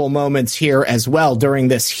incredible moments here as well during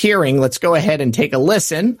this hearing. Let's go ahead and take a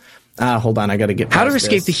listen. Hold on, I got to get past How to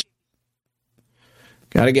escape this.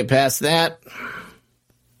 Got to get past that.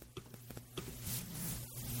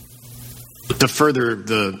 To further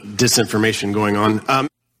the disinformation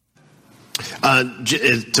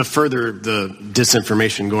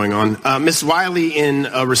going on, Ms. Wiley, in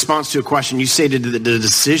a response to a question, you stated that the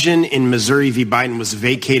decision in Missouri v. Biden was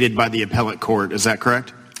vacated by the appellate court. Is that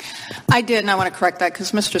correct? I did, and I want to correct that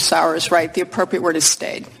because Mr. Sauer is right. The appropriate word is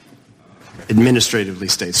stayed. Administratively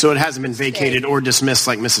stayed. So it hasn't been vacated or dismissed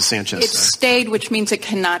like Mrs. Sanchez It's said. stayed, which means it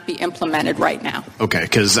cannot be implemented right now. Okay,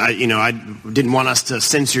 because I didn't want us to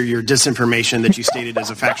censor your disinformation that you stated as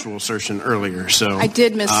a factual assertion earlier. So I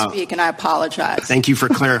did misspeak, and I apologize. Thank you for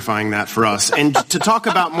clarifying that for us. And to talk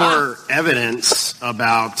about more evidence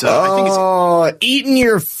about... eating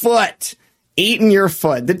your foot. Eating your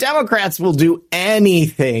foot. The Democrats will do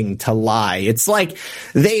anything to lie. It's like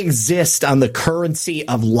they exist on the currency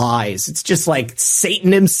of lies. It's just like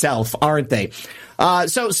Satan himself, aren't they?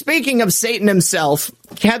 So speaking of Satan himself,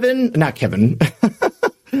 Kevin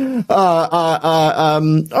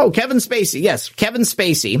Spacey. Yes, Kevin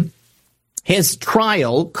Spacey. His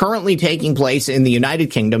trial, currently taking place in the United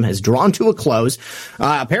Kingdom, has drawn to a close.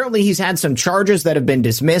 Apparently, he's had some charges that have been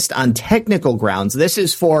dismissed on technical grounds. This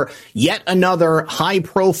is for yet another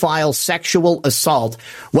high-profile sexual assault.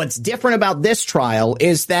 What's different about this trial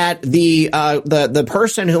is that the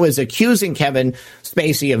person who is accusing Kevin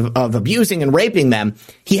Spacey of abusing and raping them,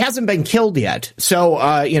 he hasn't been killed yet. So,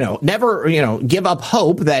 never, give up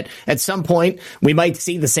hope that at some point we might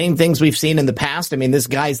see the same things we've seen in the past. I mean, this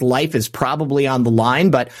guy's life is probably on the line,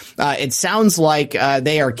 but it sounds like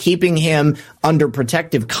they are keeping him under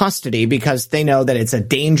protective custody because they know that it's a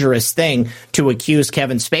dangerous thing to accuse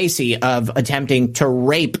Kevin Spacey of attempting to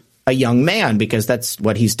rape a young man, because that's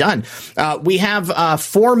what he's done. We have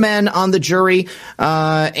 4 men on the jury,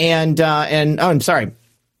 I'm sorry.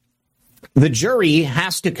 the jury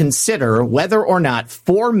has to consider whether or not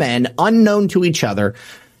four men unknown to each other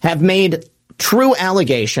have made true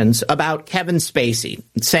allegations about Kevin Spacey,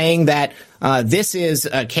 saying that this is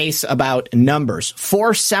a case about numbers.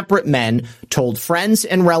 Four separate men told friends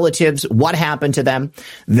and relatives what happened to them.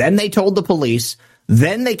 Then they told the police.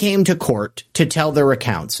 Then they came to court to tell their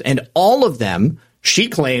accounts. And all of them, she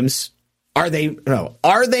claims, are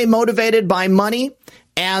they motivated by money,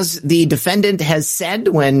 as the defendant has said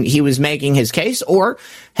when he was making his case, or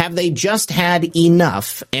have they just had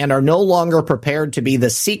enough and are no longer prepared to be the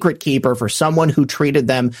secret keeper for someone who treated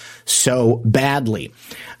them so badly?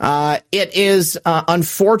 It is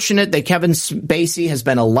unfortunate that Kevin Spacey has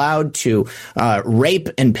been allowed to rape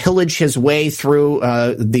and pillage his way through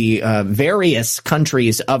the various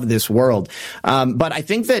countries of this world. But I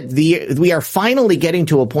think that we are finally getting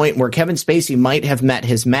to a point where Kevin Spacey might have met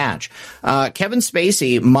his match. Kevin Spacey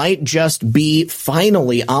might just be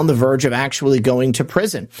finally on the verge of actually going to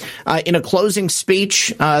prison. In a closing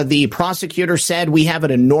speech, the prosecutor said, "We have an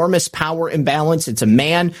enormous power imbalance. It's a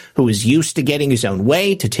man who is used to getting his own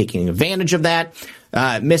way, to taking advantage of that."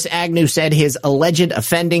 Ms. Agnew said his alleged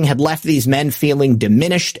offending had left these men feeling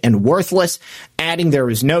diminished and worthless, adding there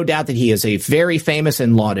is no doubt that he is a very famous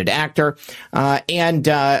and lauded actor.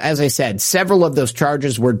 As I said, several of those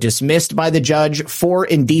charges were dismissed by the judge. 4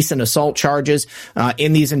 indecent assault charges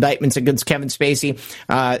in these indictments against Kevin Spacey,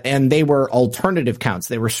 and they were alternative counts.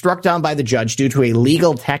 They were struck down by the judge due to a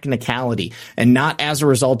legal technicality and not as a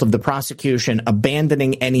result of the prosecution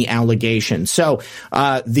abandoning any allegations. So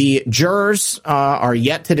the jurors are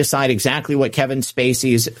yet to decide exactly what Kevin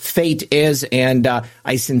Spacey's fate is, and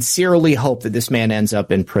I sincerely hope that this man ends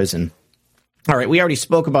up in prison. All right, we already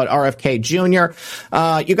spoke about RFK Jr.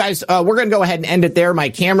 You guys, we're going to go ahead and end it there. My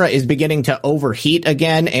camera is beginning to overheat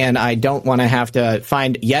again, and I don't want to have to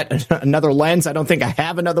find yet another lens. I don't think I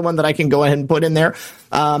have another one that I can go ahead and put in there.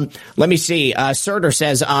 Let me see. Surter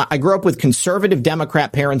says, I grew up with conservative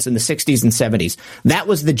Democrat parents in the 60s and 70s. That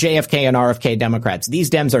was the JFK and RFK Democrats.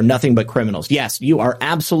 These Dems are nothing but criminals. Yes, you are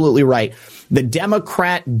absolutely right. The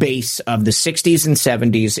Democrat base of the 60s and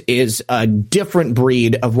 70s is a different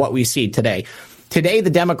breed of what we see today. Today, the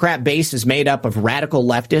Democrat base is made up of radical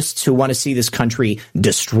leftists who want to see this country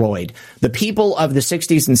destroyed. The people of the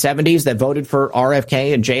 60s and 70s that voted for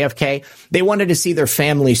RFK and JFK, they wanted to see their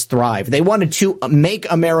families thrive. They wanted to make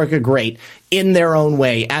America great in their own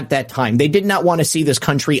way at that time. They did not want to see this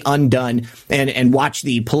country undone and watch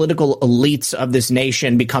the political elites of this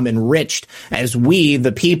nation become enriched as we,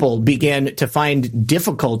 the people, begin to find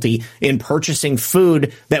difficulty in purchasing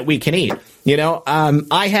food that we can eat. You know,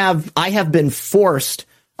 I have been forced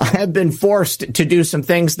to do some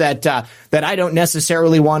things that I don't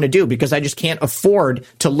necessarily want to do because I just can't afford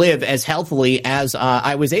to live as healthily as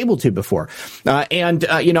I was able to before. I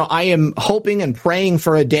am hoping and praying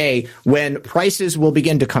for a day when prices will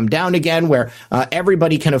begin to come down again, where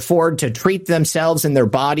everybody can afford to treat themselves and their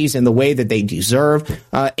bodies in the way that they deserve,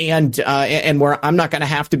 and where I'm not going to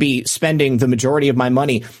have to be spending the majority of my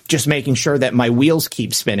money just making sure that my wheels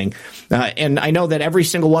keep spinning. And I know that every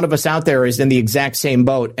single one of us out there is in the exact same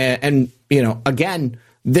boat. And again,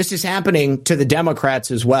 this is happening to the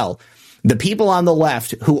Democrats as well. The people on the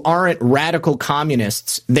left who aren't radical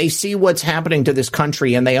communists, they see what's happening to this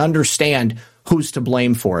country and they understand who's to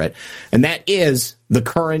blame for it. And that is the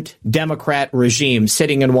current Democrat regime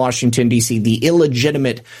sitting in Washington, D.C., the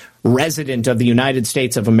illegitimate resident of the United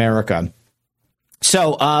States of America.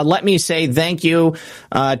 So let me say thank you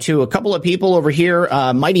to a couple of people over here.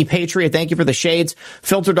 Mighty Patriot, thank you for the shades.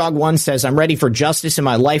 Filter Dog 1 says, I'm ready for justice in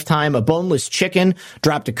my lifetime. A boneless chicken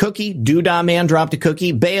dropped a cookie. Doodah Man dropped a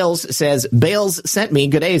cookie. Bales says, Bales sent me.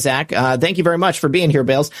 Good day, Zach. Thank you very much for being here,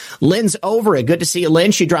 Bales. Lynn's over it. Good to see you,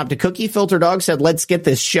 Lynn. She dropped a cookie. Filter Dog said, let's get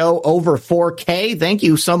this show over 4K. Thank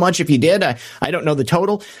you so much if you did. I don't know the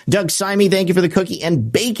total. Doug Simey, thank you for the cookie.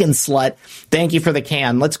 And Bacon Slut, thank you for the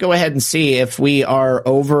can. Let's go ahead and see if we are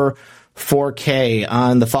over 4K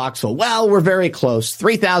on the Foxhole. Well, we're very close,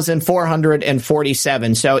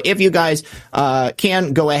 3,447. So if you guys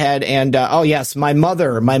can go ahead and oh yes, my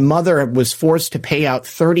mother was forced to pay out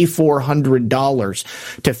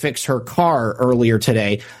 $3,400 to fix her car earlier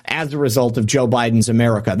today as a result of Joe Biden's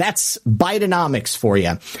America. That's Bidenomics for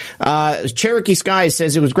you. Cherokee Skies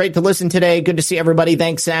says, it was great to listen today. Good to see everybody.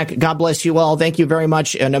 Thanks, Zach. God bless you all. Thank you very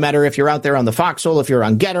much. No matter if you're out there on the Foxhole, if you're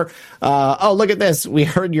on Getter. Oh, look at this. We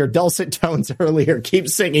heard your dulcet good tones earlier. Keep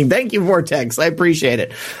singing. Thank you, Vortex. I appreciate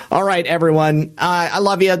it. All right, everyone. I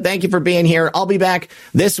love you. Thank you for being here. I'll be back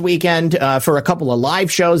this weekend for a couple of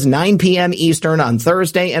live shows, 9 p.m. Eastern on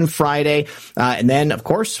Thursday and Friday. And then, of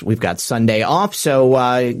course, we've got Sunday off.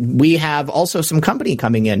 So we have also some company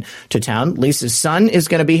coming in to town. Lisa's son is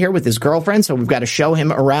going to be here with his girlfriend. So we've got to show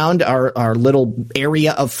him around our little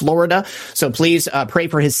area of Florida. So please pray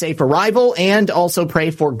for his safe arrival and also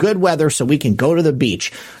pray for good weather so we can go to the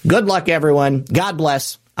beach. Good luck, everyone. God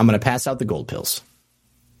bless. I'm going to pass out the gold pills.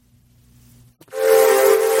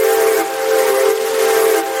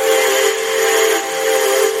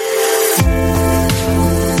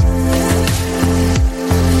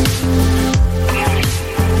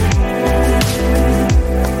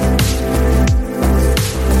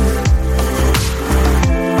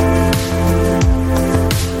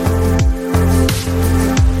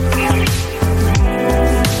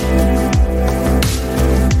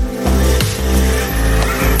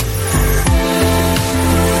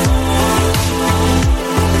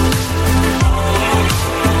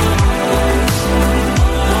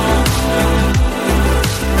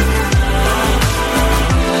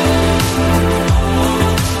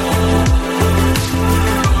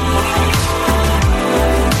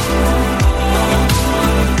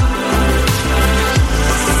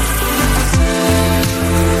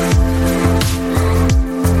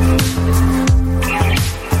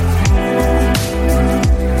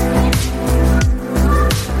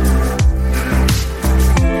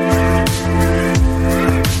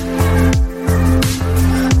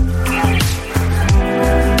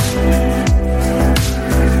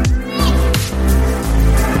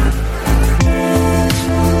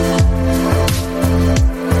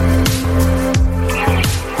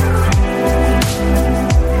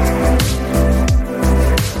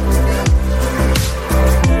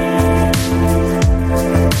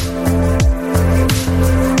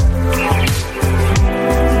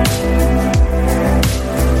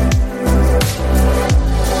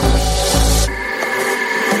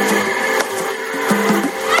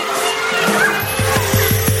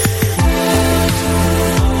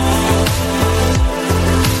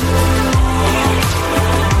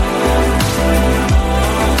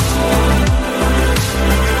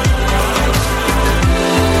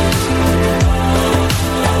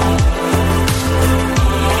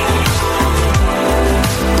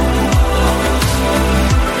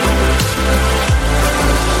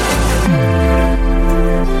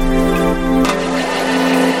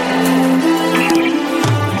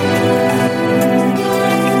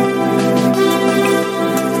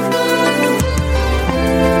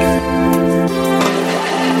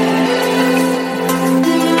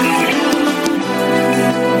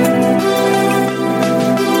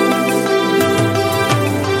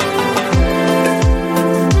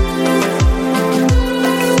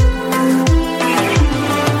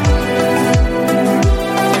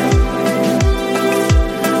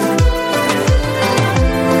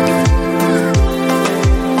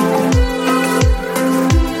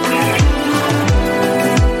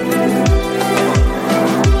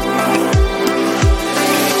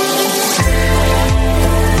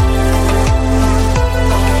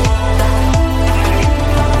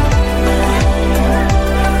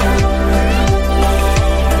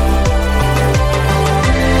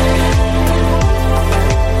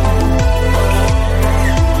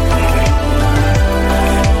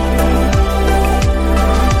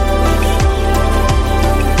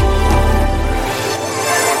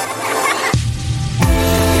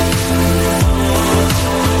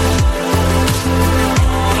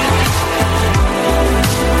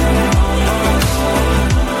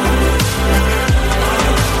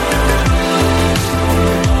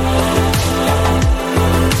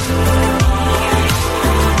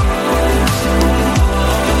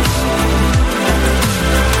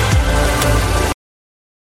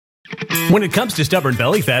 When it comes to stubborn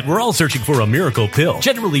belly fat, we're all searching for a miracle pill.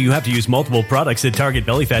 Generally, you have to use multiple products that target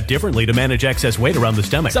belly fat differently to manage excess weight around the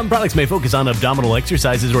stomach. Some products may focus on abdominal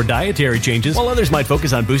exercises or dietary changes, while others might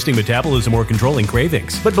focus on boosting metabolism or controlling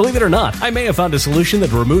cravings. But believe it or not, I may have found a solution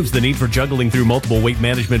that removes the need for juggling through multiple weight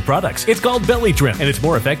management products. It's called Belly Trim, and it's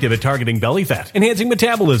more effective at targeting belly fat, enhancing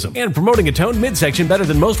metabolism, and promoting a toned midsection better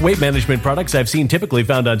than most weight management products I've seen typically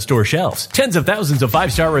found on store shelves. Tens of thousands of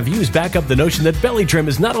 5-star reviews back up the notion that Belly Trim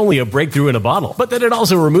is not only a breakthrough through in a bottle, but then it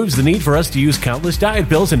also removes the need for us to use countless diet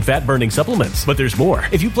pills and fat-burning supplements. But there's more.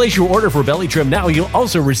 If you place your order for Belly Trim now, you'll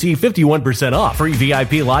also receive 51% off, free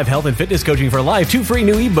VIP live health and fitness coaching for life, 2 free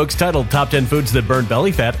new ebooks titled Top 10 Foods That Burn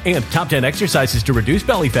Belly Fat and Top 10 Exercises to Reduce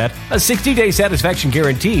Belly Fat, a 60-day satisfaction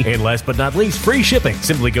guarantee, and last but not least, free shipping.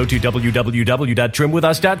 Simply go to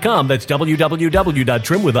www.trimwithus.com. That's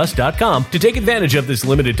www.trimwithus.com to take advantage of this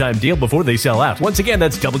limited time deal before they sell out. Once again,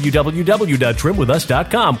 that's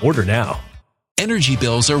www.trimwithus.com. Order now. Energy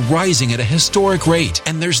bills are rising at a historic rate,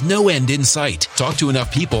 and there's no end in sight. Talk to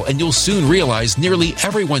enough people, and you'll soon realize nearly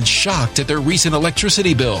everyone's shocked at their recent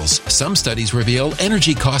electricity bills. Some studies reveal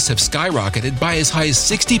energy costs have skyrocketed by as high as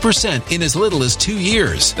 60% in as little as 2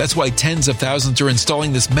 years. That's why tens of thousands are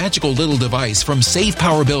installing this magical little device from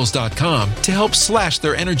SavePowerBills.com to help slash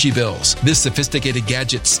their energy bills. This sophisticated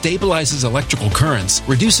gadget stabilizes electrical currents,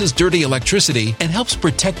 reduces dirty electricity, and helps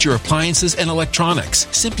protect your appliances and electronics.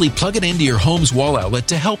 Simply plug it into your home's wall outlet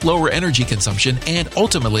to help lower energy consumption and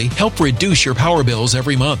ultimately help reduce your power bills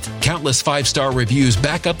every month. Countless 5-star reviews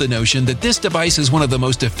back up the notion that this device is one of the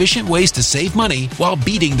most efficient ways to save money while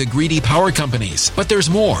beating the greedy power companies. But there's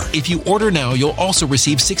more. If you order now, you'll also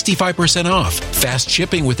receive 65% off, fast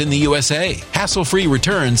shipping within the USA, hassle-free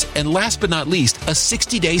returns, and last but not least, a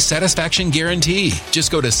 60-day satisfaction guarantee. Just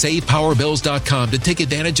go to SavePowerBills.com to take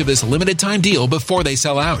advantage of this limited time deal before they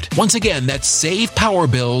sell out. Once again, that's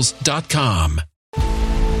SavePowerBills.com.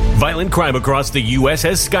 Violent crime across the U.S.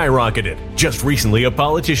 has skyrocketed. Just recently, a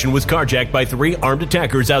politician was carjacked by 3 armed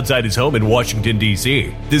attackers outside his home in Washington,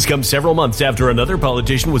 D.C. This comes several months after another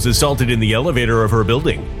politician was assaulted in the elevator of her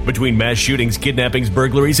building. Between mass shootings, kidnappings,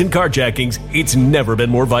 burglaries, and carjackings, it's never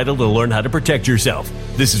been more vital to learn how to protect yourself.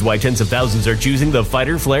 This is why tens of thousands are choosing the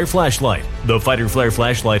Fighter Flare flashlight. The Fighter Flare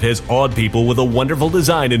flashlight has awed people with a wonderful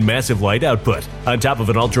design and massive light output. On top of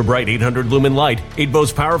an ultra-bright 800-lumen light, it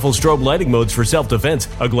boasts powerful strobe lighting modes for self-defense,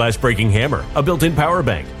 a glass-breaking hammer, a built-in power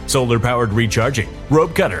bank, solar-powered recharging,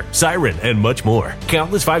 rope cutter, siren, and much more.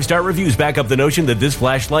 Countless 5-star reviews back up the notion that this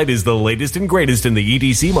flashlight is the latest and greatest in the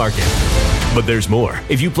EDC market. But there's more.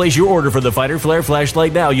 If you place your order for the Fighter Flare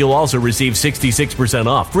flashlight now, you'll also receive 66%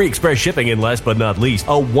 off, free express shipping, and last but not least, a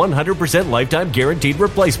 100% lifetime guaranteed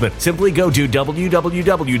replacement. Simply go to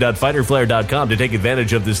www.fighterflare.com to take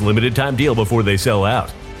advantage of this limited time deal before they sell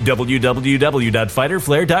out.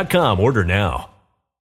 www.fighterflare.com. Order now.